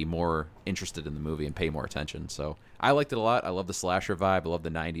going to be more interested in the movie and pay more attention. So I liked it a lot. I love the slasher vibe. I love the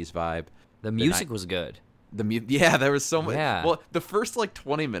 90s vibe. The music was good. There was so much. Yeah. Well, the first like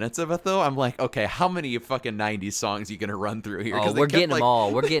 20 minutes of it though, I'm like, okay, how many fucking 90s songs are you gonna run through here? Oh, we're getting them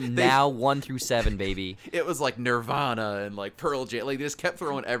all. We're getting now 1 through 7, baby. It was like Nirvana and like Pearl Jam. Like they just kept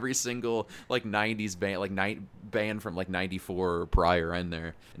throwing every single like 90s band, like band from like 94 or prior in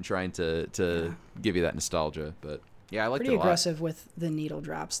there, and trying to give you that nostalgia. But yeah, I liked it a lot. Pretty aggressive with the needle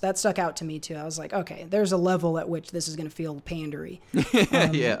drops. That stuck out to me too. I was like, okay, there's a level at which this is gonna feel pandery.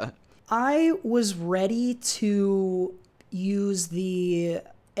 Yeah. I was ready to use the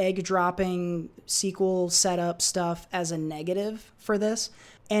egg dropping sequel setup stuff as a negative for this.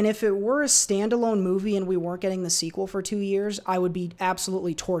 And if it were a standalone movie and we weren't getting the sequel for 2 years, I would be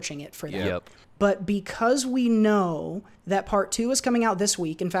absolutely torching it for that. Yep. But because we know that part 2 is coming out this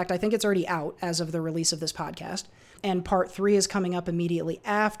week, in fact, I think it's already out as of the release of this podcast, and part 3 is coming up immediately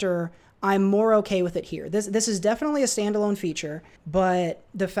after, I'm more okay with it here. This is definitely a standalone feature, but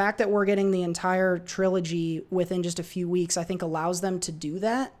the fact that we're getting the entire trilogy within just a few weeks, I think allows them to do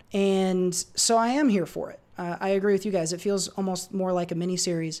that. And so I am here for it. I agree with you guys. It feels almost more like a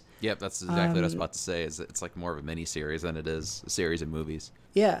miniseries. Yep, that's exactly what I was about to say. Is it's like more of a mini series than it is a series of movies.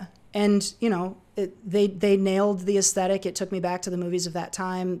 Yeah. And, you know, they nailed the aesthetic. It took me back to the movies of that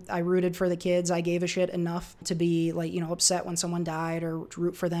time. I rooted for the kids. I gave a shit enough to be, like, you know, upset when someone died or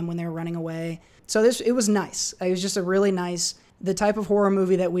root for them when they were running away. So it was nice. It was just a really nice, the type of horror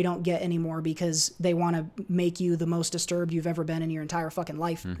movie that we don't get anymore because they want to make you the most disturbed you've ever been in your entire fucking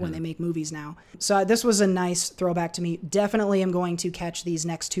life when they make movies now. So this was a nice throwback to me. Definitely am going to catch these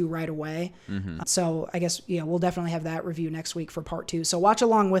next two right away. So I guess, yeah, we'll definitely have that review next week for part 2. So watch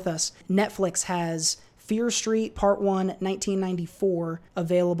along with us. Netflix has Fear Street Part 1, 1994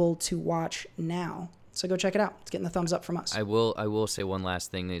 available to watch now. So go check it out. It's getting the thumbs up from us. I will say one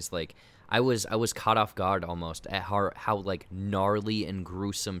last thing is, like, I was caught off guard almost at how like gnarly and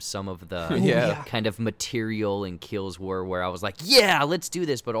gruesome some of the Yeah. kind of material and kills were, where I was like, yeah, let's do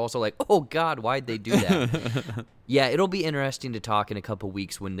this, but also like, oh God, why'd they do that? Yeah, it'll be interesting to talk in a couple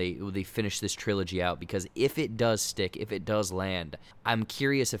weeks when they finish this trilogy out, because if it does stick, if it does land, I'm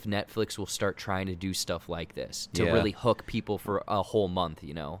curious if Netflix will start trying to do stuff like this to Yeah. really hook people for a whole month,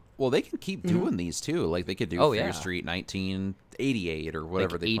 you know? Well, they can keep doing these too. Like they could do Oh, Fear yeah. Street 1988 or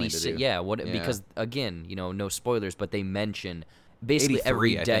whatever Like they plan to do. Yeah, because again, you know, no spoilers, but they mention basically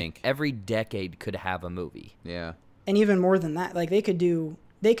 83, I think. every decade could have a movie. Yeah. And even more than that, like they could do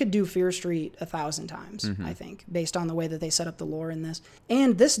Fear Street 1,000 times, I think, based on the way that they set up the lore in this.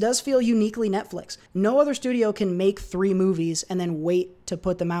 And this does feel uniquely Netflix. No other studio can make 3 movies and then wait to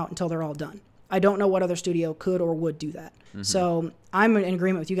put them out until they're all done. I don't know what other studio could or would do that. So I'm in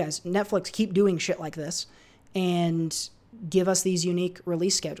agreement with you guys. Netflix, keep doing shit like this and give us these unique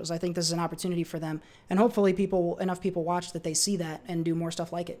release schedules. I think this is an opportunity for them. And hopefully enough people watch that they see that and do more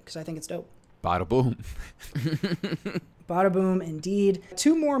stuff like it, because I think it's dope. Bada boom. Bada boom, indeed.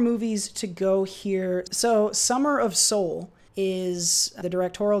 2 more movies to go here. So, Summer of Soul is the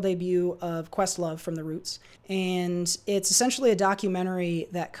directorial debut of Questlove from The Roots. And it's essentially a documentary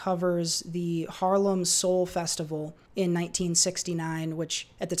that covers the Harlem Soul Festival in 1969, which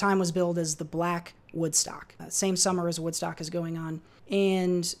at the time was billed as the Black Woodstock. Same summer as Woodstock is going on.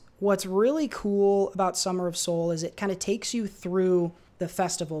 And what's really cool about Summer of Soul is it kind of takes you through the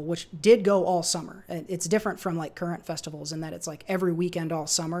festival, which did go all summer. It's different from like current festivals in that it's like every weekend all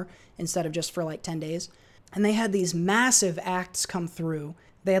summer instead of just for like 10 days. And they had these massive acts come through.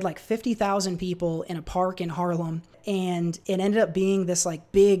 They had like 50,000 people in a park in Harlem, and it ended up being this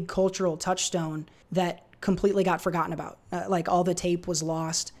like big cultural touchstone that completely got forgotten about. Like all the tape was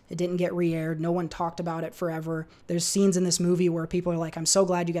lost. It didn't get re-aired. No one talked about it forever. There's scenes in this movie where people are like, I'm so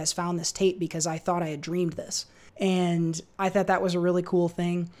glad you guys found this tape because I thought I had dreamed this. And I thought that was a really cool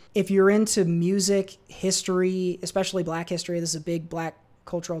thing. If you're into music, history, especially Black history, this is a big Black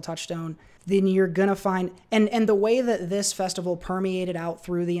cultural touchstone, then you're going to find, and the way that this festival permeated out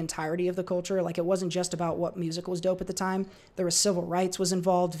through the entirety of the culture, like it wasn't just about what music was dope at the time. There was civil rights was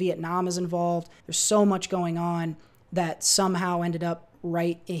involved, Vietnam is involved. There's so much going on that somehow ended up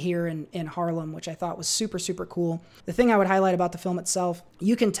right here in Harlem, which I thought was super, super cool. The thing I would highlight about the film itself,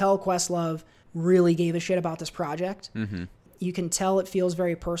 you can tell Questlove really gave a shit about this project. You can tell it feels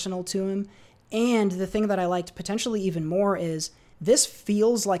very personal to him. And the thing that I liked potentially even more is this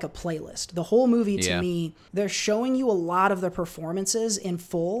feels like a playlist. The whole movie to me, they're showing you a lot of the performances in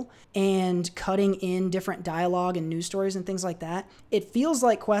full and cutting in different dialogue and news stories and things like that. It feels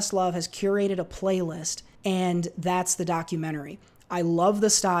like Questlove has curated a playlist, and that's the documentary. I love the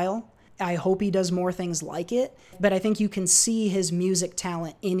style. I hope he does more things like it, but I think you can see his music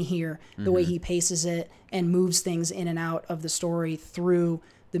talent in here, the way he paces it and moves things in and out of the story through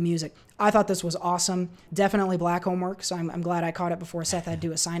the music. I thought this was awesome. Definitely Black homework, so I'm glad I caught it before Seth had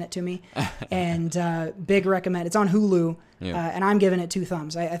to assign it to me. And big recommend. It's on Hulu, and I'm giving it 2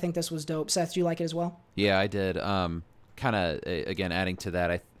 thumbs. I think this was dope. Seth, do you like it as well? Yeah, I did. Kind of, again, adding to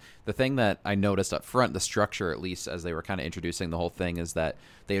that, the thing that I noticed up front, the structure at least, as they were kind of introducing the whole thing, is that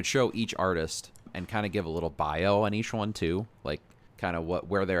they would show each artist and kind of give a little bio on each one too, like kind of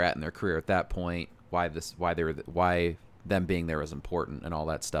where they're at in their career at that point, why them being there was important and all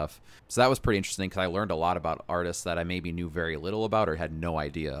that stuff. So that was pretty interesting because I learned a lot about artists that I maybe knew very little about or had no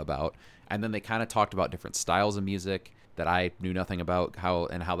idea about. And then they kind of talked about different styles of music that I knew nothing about, how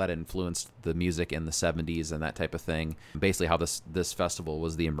that influenced the music in the 70s and that type of thing. Basically how this festival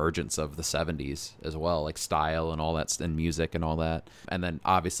was the emergence of the 70s as well, like style and all that, and music and all that. And then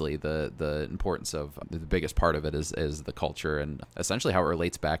obviously the importance of the biggest part of it is the culture and essentially how it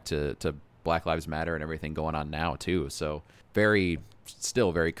relates back to Black Lives Matter and everything going on now too. So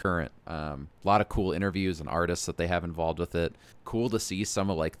still very current. A lot of cool interviews and artists that they have involved with it. Cool to see some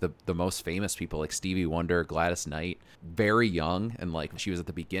of like the most famous people like Stevie Wonder, Gladys Knight, very young, and like she was at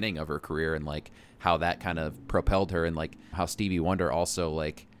the beginning of her career, and like how that kind of propelled her, and like how Stevie Wonder also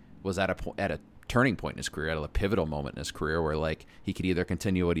like was at a turning point in his career, at a pivotal moment in his career where like he could either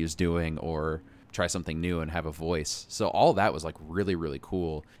continue what he was doing or try something new and have a voice. So all that was like really, really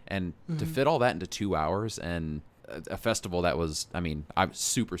cool. And to fit all that into 2 hours and a festival that was, I mean, I'm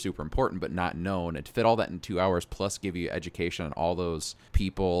super, super important, but not known, and to fit all that in 2 hours plus give you education on all those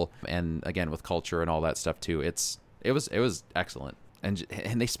people. And again, with culture and all that stuff too, it was excellent. And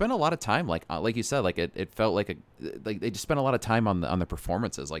they spent a lot of time, like you said, like it felt like they just spent a lot of time on the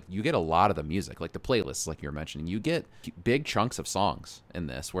performances. Like you get a lot of the music, like the playlists, like you were mentioning. You get big chunks of songs in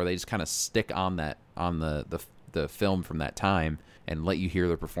this where they just kind of stick on the film from that time and let you hear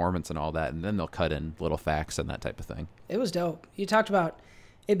the performance and all that, and then they'll cut in little facts and that type of thing. It was dope. You talked about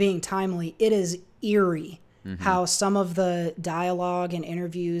it being timely. It is eerie. How some of the dialogue and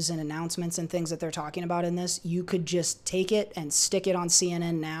interviews and announcements and things that they're talking about in this, you could just take it and stick it on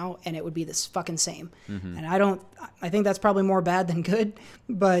CNN now and it would be this fucking same. And I think that's probably more bad than good,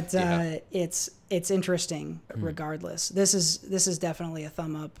 but it's interesting regardless. This is definitely a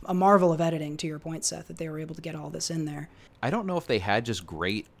thumb up, a marvel of editing, to your point, Seth, that they were able to get all this in there. I don't know if they had just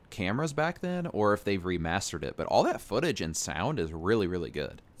great cameras back then or if they've remastered it, but all that footage and sound is really, really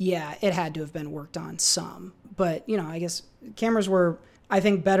good. Yeah, it had to have been worked on some, but I guess cameras were, I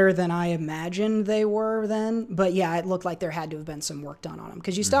think, better than I imagined they were then. But yeah, it looked like there had to have been some work done on them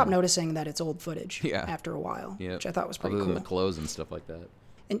because you stop noticing that it's old footage after a while, which I thought was pretty cool. Other cool. than the clothes and stuff like that.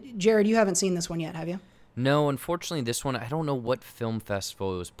 And Jared, you haven't seen this one yet, have you? No, unfortunately, this one, I don't know what film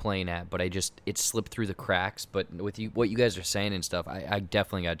festival it was playing at, but it slipped through the cracks. But with what you guys are saying and stuff, I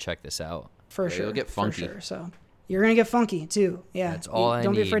definitely got to check this out. For sure. You'll get funky. For sure. So you're going to get funky, too. Yeah. That's all I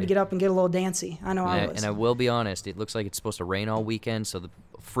Don't be need. afraid to get up and get a little dancey. I know I was. And I will be honest, it looks like it's supposed to rain all weekend, so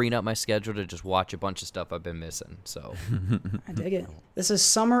freeing up my schedule to just watch a bunch of stuff I've been missing. So I dig it. This is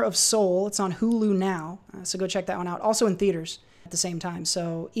Summer of Soul. It's on Hulu now, so go check that one out. Also in theaters at the same time.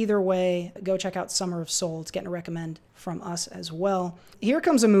 So either way, go check out Summer of Soul. It's getting a recommend from us as well. Here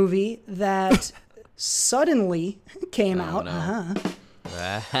comes a movie that suddenly came out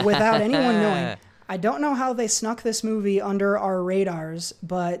without anyone knowing. I don't know how they snuck this movie under our radars,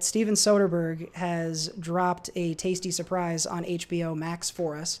 but Steven Soderbergh has dropped a tasty surprise on HBO Max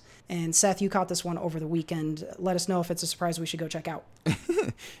for us. And Seth, you caught this one over the weekend. Let us know if it's a surprise we should go check out.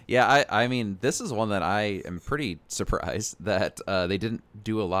 Yeah, I mean, this is one that I am pretty surprised that they didn't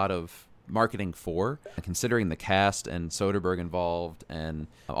do a lot of marketing for, considering the cast and Soderbergh involved and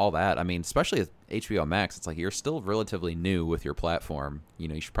all that. I mean, especially with HBO Max, it's like you're still relatively new with your platform.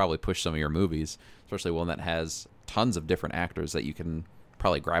 You should probably push some of your movies, especially one that has tons of different actors that you can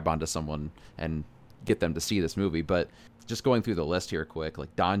probably grab onto someone and get them to see this movie. But just going through the list here quick,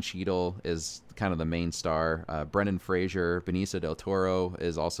 like Don Cheadle is kind of the main star. Brendan Fraser, Benicio del Toro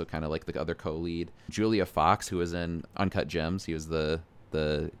is also kind of like the other co-lead. Julia Fox, who was in Uncut Gems, he was the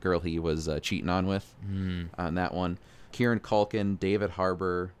girl he was cheating on with on that one. Kieran Culkin, David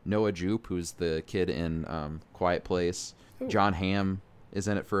Harbour, Noah Jupe, who's the kid in Quiet Place. Ooh. John Hamm is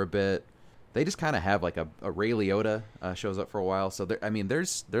in it for a bit. They just kind of have like a Ray Liotta shows up for a while. So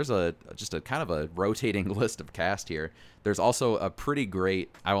there's just a kind of a rotating list of cast here. There's also a pretty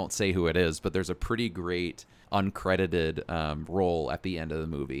great, I won't say who it is, but there's a pretty great uncredited role at the end of the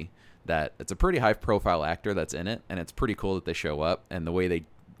movie. That it's a pretty high profile actor that's in it, and it's pretty cool that they show up, and the way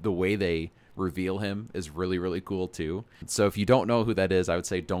they reveal him is really, really cool too. So if you don't know who that is, I would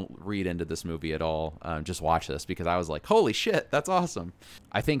say don't read into this movie at all. Just watch this, because I was like, holy shit, that's awesome.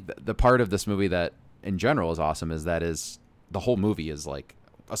 I think the part of this movie that in general is awesome is the whole movie is like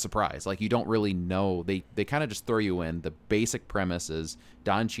a surprise. Like you don't really know. They kind of just throw you in. The basic premise is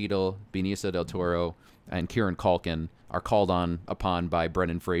Don Cheadle, Benicio del Toro, and Kieran Culkin are called upon by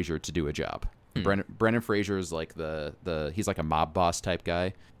Brendan Fraser to do a job. Brendan Fraser is like he's like a mob boss type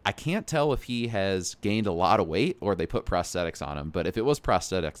guy. I can't tell if he has gained a lot of weight or they put prosthetics on him, but if it was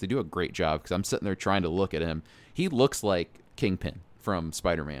prosthetics, they do a great job, because I'm sitting there trying to look at him. He looks like Kingpin from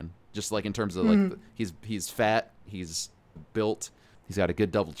Spider-Man, just like in terms of like he's fat, he's built, he's got a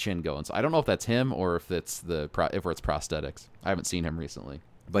good double chin going. So I don't know if that's him or if it's it's prosthetics. I haven't seen him recently,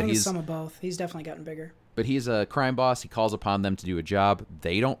 but he's some of both. He's definitely gotten bigger. But he's a crime boss. He calls upon them to do a job.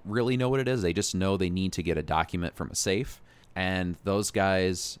 They don't really know what it is. They just know they need to get a document from a safe. And those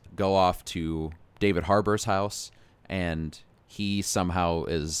guys go off to David Harbour's house, and he somehow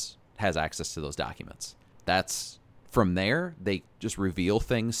has access to those documents. From there, they just reveal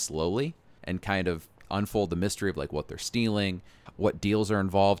things slowly. and kind of unfold the mystery of like what they're stealing, what deals are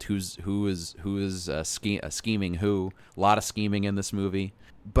involved, who is scheming who. A lot of scheming in this movie,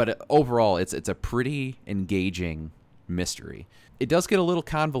 but overall, it's a pretty engaging mystery. It does get a little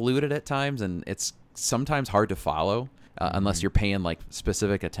convoluted at times, and it's sometimes hard to follow unless you're paying like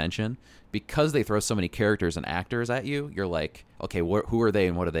specific attention, because they throw so many characters and actors at you. You're like, okay, who are they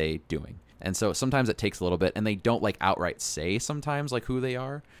and what are they doing? And so sometimes it takes a little bit, and they don't like outright say sometimes like who they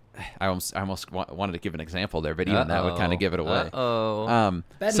are. I almost wanted to give an example there, but even that would kind of give it away.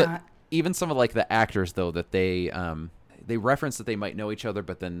 Bet not. Even some of like the actors though, that they reference that they might know each other,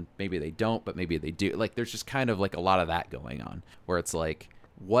 but then maybe they don't, but maybe they do. Like there's just kind of like a lot of that going on, where it's like,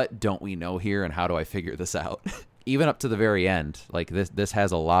 what don't we know here, and how do I figure this out? Even up to the very end, like this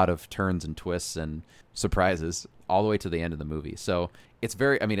has a lot of turns and twists and surprises all the way to the end of the movie. So it's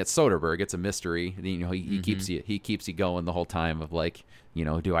very, I mean, it's Soderbergh. It's a mystery. You know, he keeps you going the whole time of like, you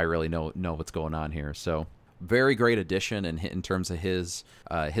know, do I really know what's going on here? So very great addition in terms of his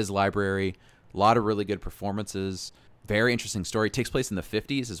library. A lot of really good performances. Very interesting story. It takes place in the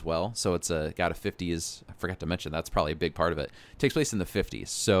 50s as well. So it's got a 50s. I forgot to mention that's probably a big part of it. It takes place in the 50s.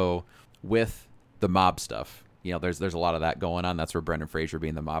 So with the mob stuff, you know, there's a lot of that going on. That's where Brendan Fraser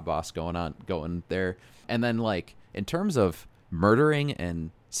being the mob boss going there. And then like in terms of murdering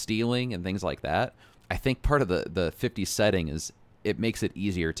and stealing and things like that, I think part of the 50s setting is it makes it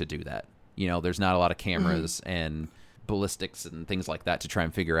easier to do that. You know, there's not a lot of cameras and ballistics and things like that to try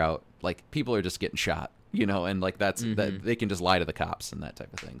and figure out, like, people are just getting shot, you know, and like that they can just lie to the cops and that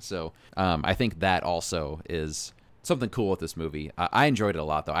type of thing. So I think that also is something cool with this movie. I enjoyed it a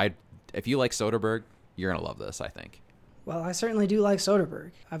lot though. If you like Soderbergh, you're gonna love this, I think. Well, I certainly do like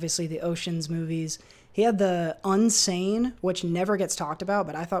Soderbergh. Obviously, the Ocean's movies. He had the Unsane, which never gets talked about,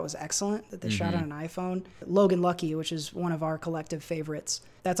 but I thought was excellent, that they shot on an iPhone. Logan Lucky, which is one of our collective favorites.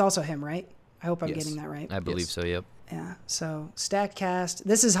 That's also him, right? I hope I'm getting that right. I believe so, yep. Yeah, so stacked cast.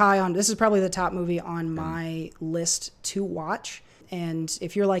 This is probably the top movie on my list to watch. And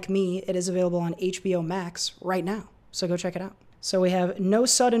if you're like me, it is available on HBO Max right now. So go check it out. So we have No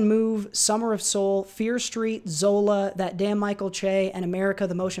Sudden Move, Summer of Soul, Fear Street, Zola, That Damn Michael Che, and America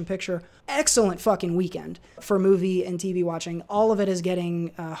the Motion Picture. Excellent fucking weekend for movie and TV watching. All of it is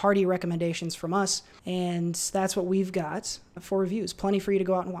getting hearty recommendations from us, and that's what we've got for reviews. Plenty for you to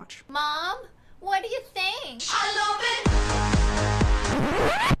go out and watch. Mom, what do you think? I love it.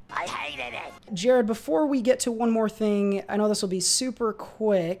 I hated it. Jared, before we get to one more thing, I know this will be super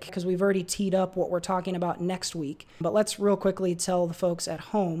quick because we've already teed up what we're talking about next week, but let's real quickly tell the folks at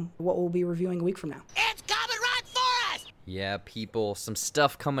home what we'll be reviewing a week from now. It's coming right for us. Yeah, people, some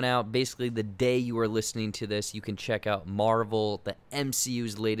stuff coming out. Basically, the day you are listening to this, you can check out Marvel, the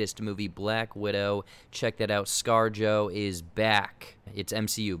MCU's latest movie, Black Widow. Check that out. ScarJo is back. It's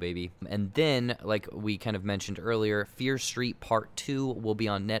MCU, baby. And then, like we kind of mentioned earlier, Fear Street Part 2 will be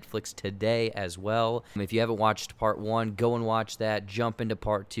on Netflix today as well. If you haven't watched Part 1, go and watch that. Jump into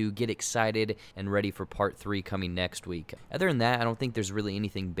Part 2. Get excited and ready for Part 3 coming next week. Other than that, I don't think there's really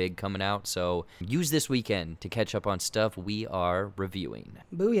anything big coming out, so use this weekend to catch up on stuff we are reviewing.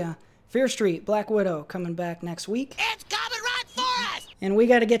 Booyah. Fear Street, Black Widow, coming back next week. It's coming right for us. And we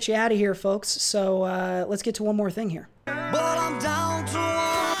got to get you out of here, folks, so let's get to one more thing here. But I'm down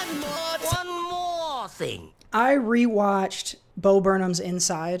to one more thing. I rewatched Bo Burnham's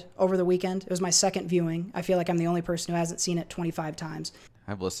Inside over the weekend. It was my second viewing. I feel like I'm the only person who hasn't seen it 25 times.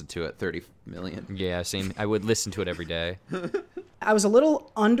 I've listened to it 30 million. Yeah, same. I would listen to it every day. I was a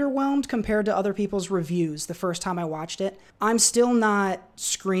little underwhelmed compared to other people's reviews the first time I watched it. I'm still not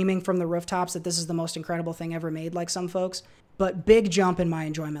screaming from the rooftops that this is the most incredible thing ever made like some folks, but big jump in my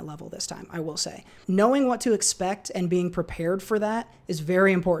enjoyment level this time, I will say. Knowing what to expect and being prepared for that is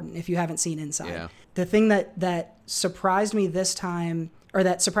very important if you haven't seen Inside. Yeah. The thing that surprised me this time, or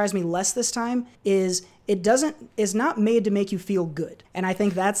that surprised me less this time, is is not made to make you feel good. And I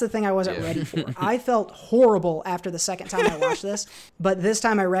think that's the thing I wasn't ready for. I felt horrible after the second time I watched this, but this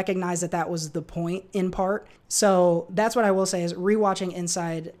time I recognized that was the point in part. So that's what I will say is rewatching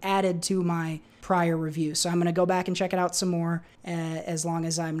Inside added to my prior review. So I'm going to go back and check it out some more as long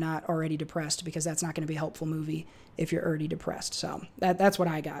as I'm not already depressed, because that's not going to be a helpful movie if you're already depressed. So that's what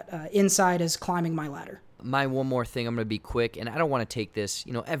I got. Inside is climbing my ladder. My one more thing, I'm going to be quick, and I don't want to take this,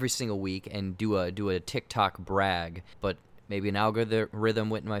 every single week and do a TikTok brag, but maybe an algorithm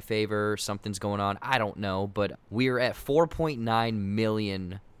went in my favor, something's going on, I don't know, but we're at 4.9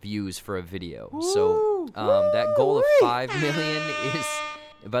 million views for a video. So that goal of 5 million is,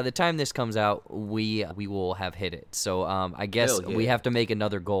 by the time this comes out, we will have hit it. So I guess we have to make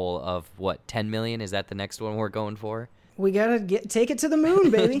another goal of, 10 million? Is that the next one we're going for? We gotta take it to the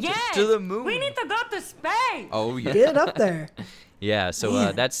moon, baby. Yes. To the moon. We need to go to space. Oh yeah. Get it up there. Yeah, so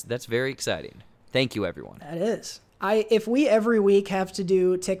Man. that's very exciting. Thank you, everyone. That is. If we every week have to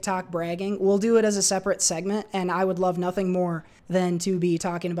do TikTok bragging, we'll do it as a separate segment, and I would love nothing more than to be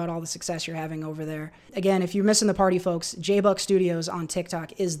talking about all the success you're having over there. Again, if you're missing the party, folks, J-Buck Studios on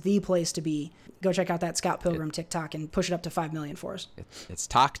TikTok is the place to be. Go check out that Scott Pilgrim TikTok and push it up to 5 million for us. It's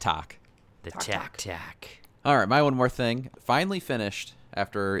Talk. The tac. All right, my one more thing. Finally finished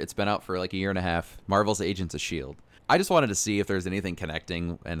after it's been out for like a year and a half. Marvel's Agents of S.H.I.E.L.D. I just wanted to see if there's anything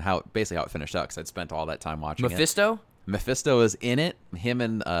connecting and how it finished out because I'd spent all that time watching Mephisto? it. Mephisto is in it. Him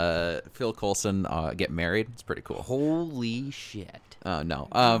and Phil Coulson get married. It's pretty cool. Holy shit. No.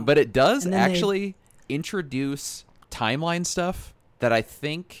 But it does And then actually introduce timeline stuff that I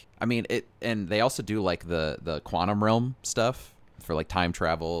think, and they also do like the quantum realm stuff for like time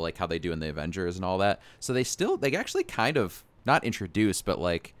travel, like how they do in the Avengers and all that. So they actually kind of not introduce, but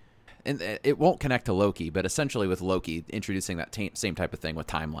like, and it won't connect to Loki, but essentially with Loki introducing that same type of thing with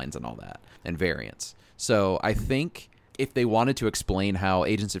timelines and all that and variants. So I think if they wanted to explain how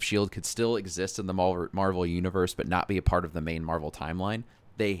Agents of S.H.I.E.L.D. could still exist in the Marvel universe but not be a part of the main Marvel timeline,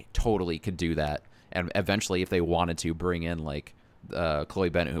 they totally could do that. And eventually, if they wanted to bring in like Chloe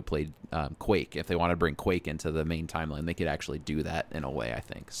Bennett, who played Quake, if they wanted to bring Quake into the main timeline, they could actually do that in a way, I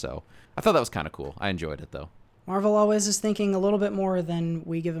think. So I thought that was kind of cool. I enjoyed it, though. Marvel always is thinking a little bit more than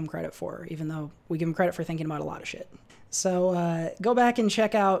we give them credit for, even though we give them credit for thinking about a lot of shit. So go back and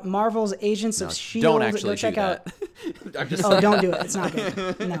check out Marvel's Agents of S.H.I.E.L.D. Don't actually Go check do out. that. I'm just Oh, don't do it. It's not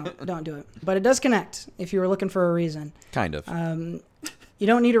good. No, don't do it. But it does connect if you were looking for a reason. kind of. You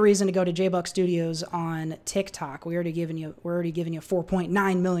don't need a reason to go to J-Buck Studios on TikTok. We're already giving you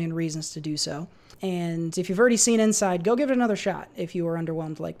 4.9 million reasons to do so. And if you've already seen Inside, go give it another shot if you were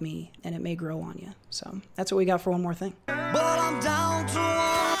underwhelmed like me, and it may grow on you. So that's what we got for one more thing. But I'm down to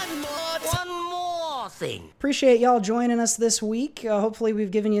one more thing. Appreciate y'all joining us this week. Hopefully we've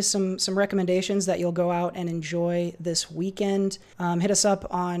given you some recommendations that you'll go out and enjoy this weekend. Hit us up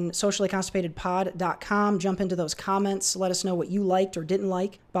on sociallyconstipatedpod.com. Jump into those comments. Let us know what you liked or didn't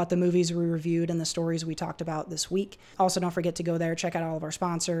like about the movies we reviewed and the stories we talked about this week. Also, don't forget to go there, check out all of our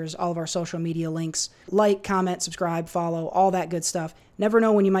sponsors, all of our social media links. Like, comment, subscribe, follow, all that good stuff. Never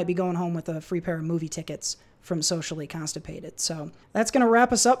know when you might be going home with a free pair of movie tickets from Socially Constipated. So that's going to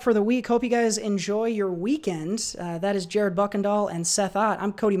wrap us up for the week. Hope you guys enjoy your weekend. That is Jared Buckendahl and Seth Ott.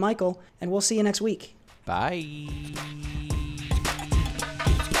 I'm Cody Michael, and we'll see you next week. Bye.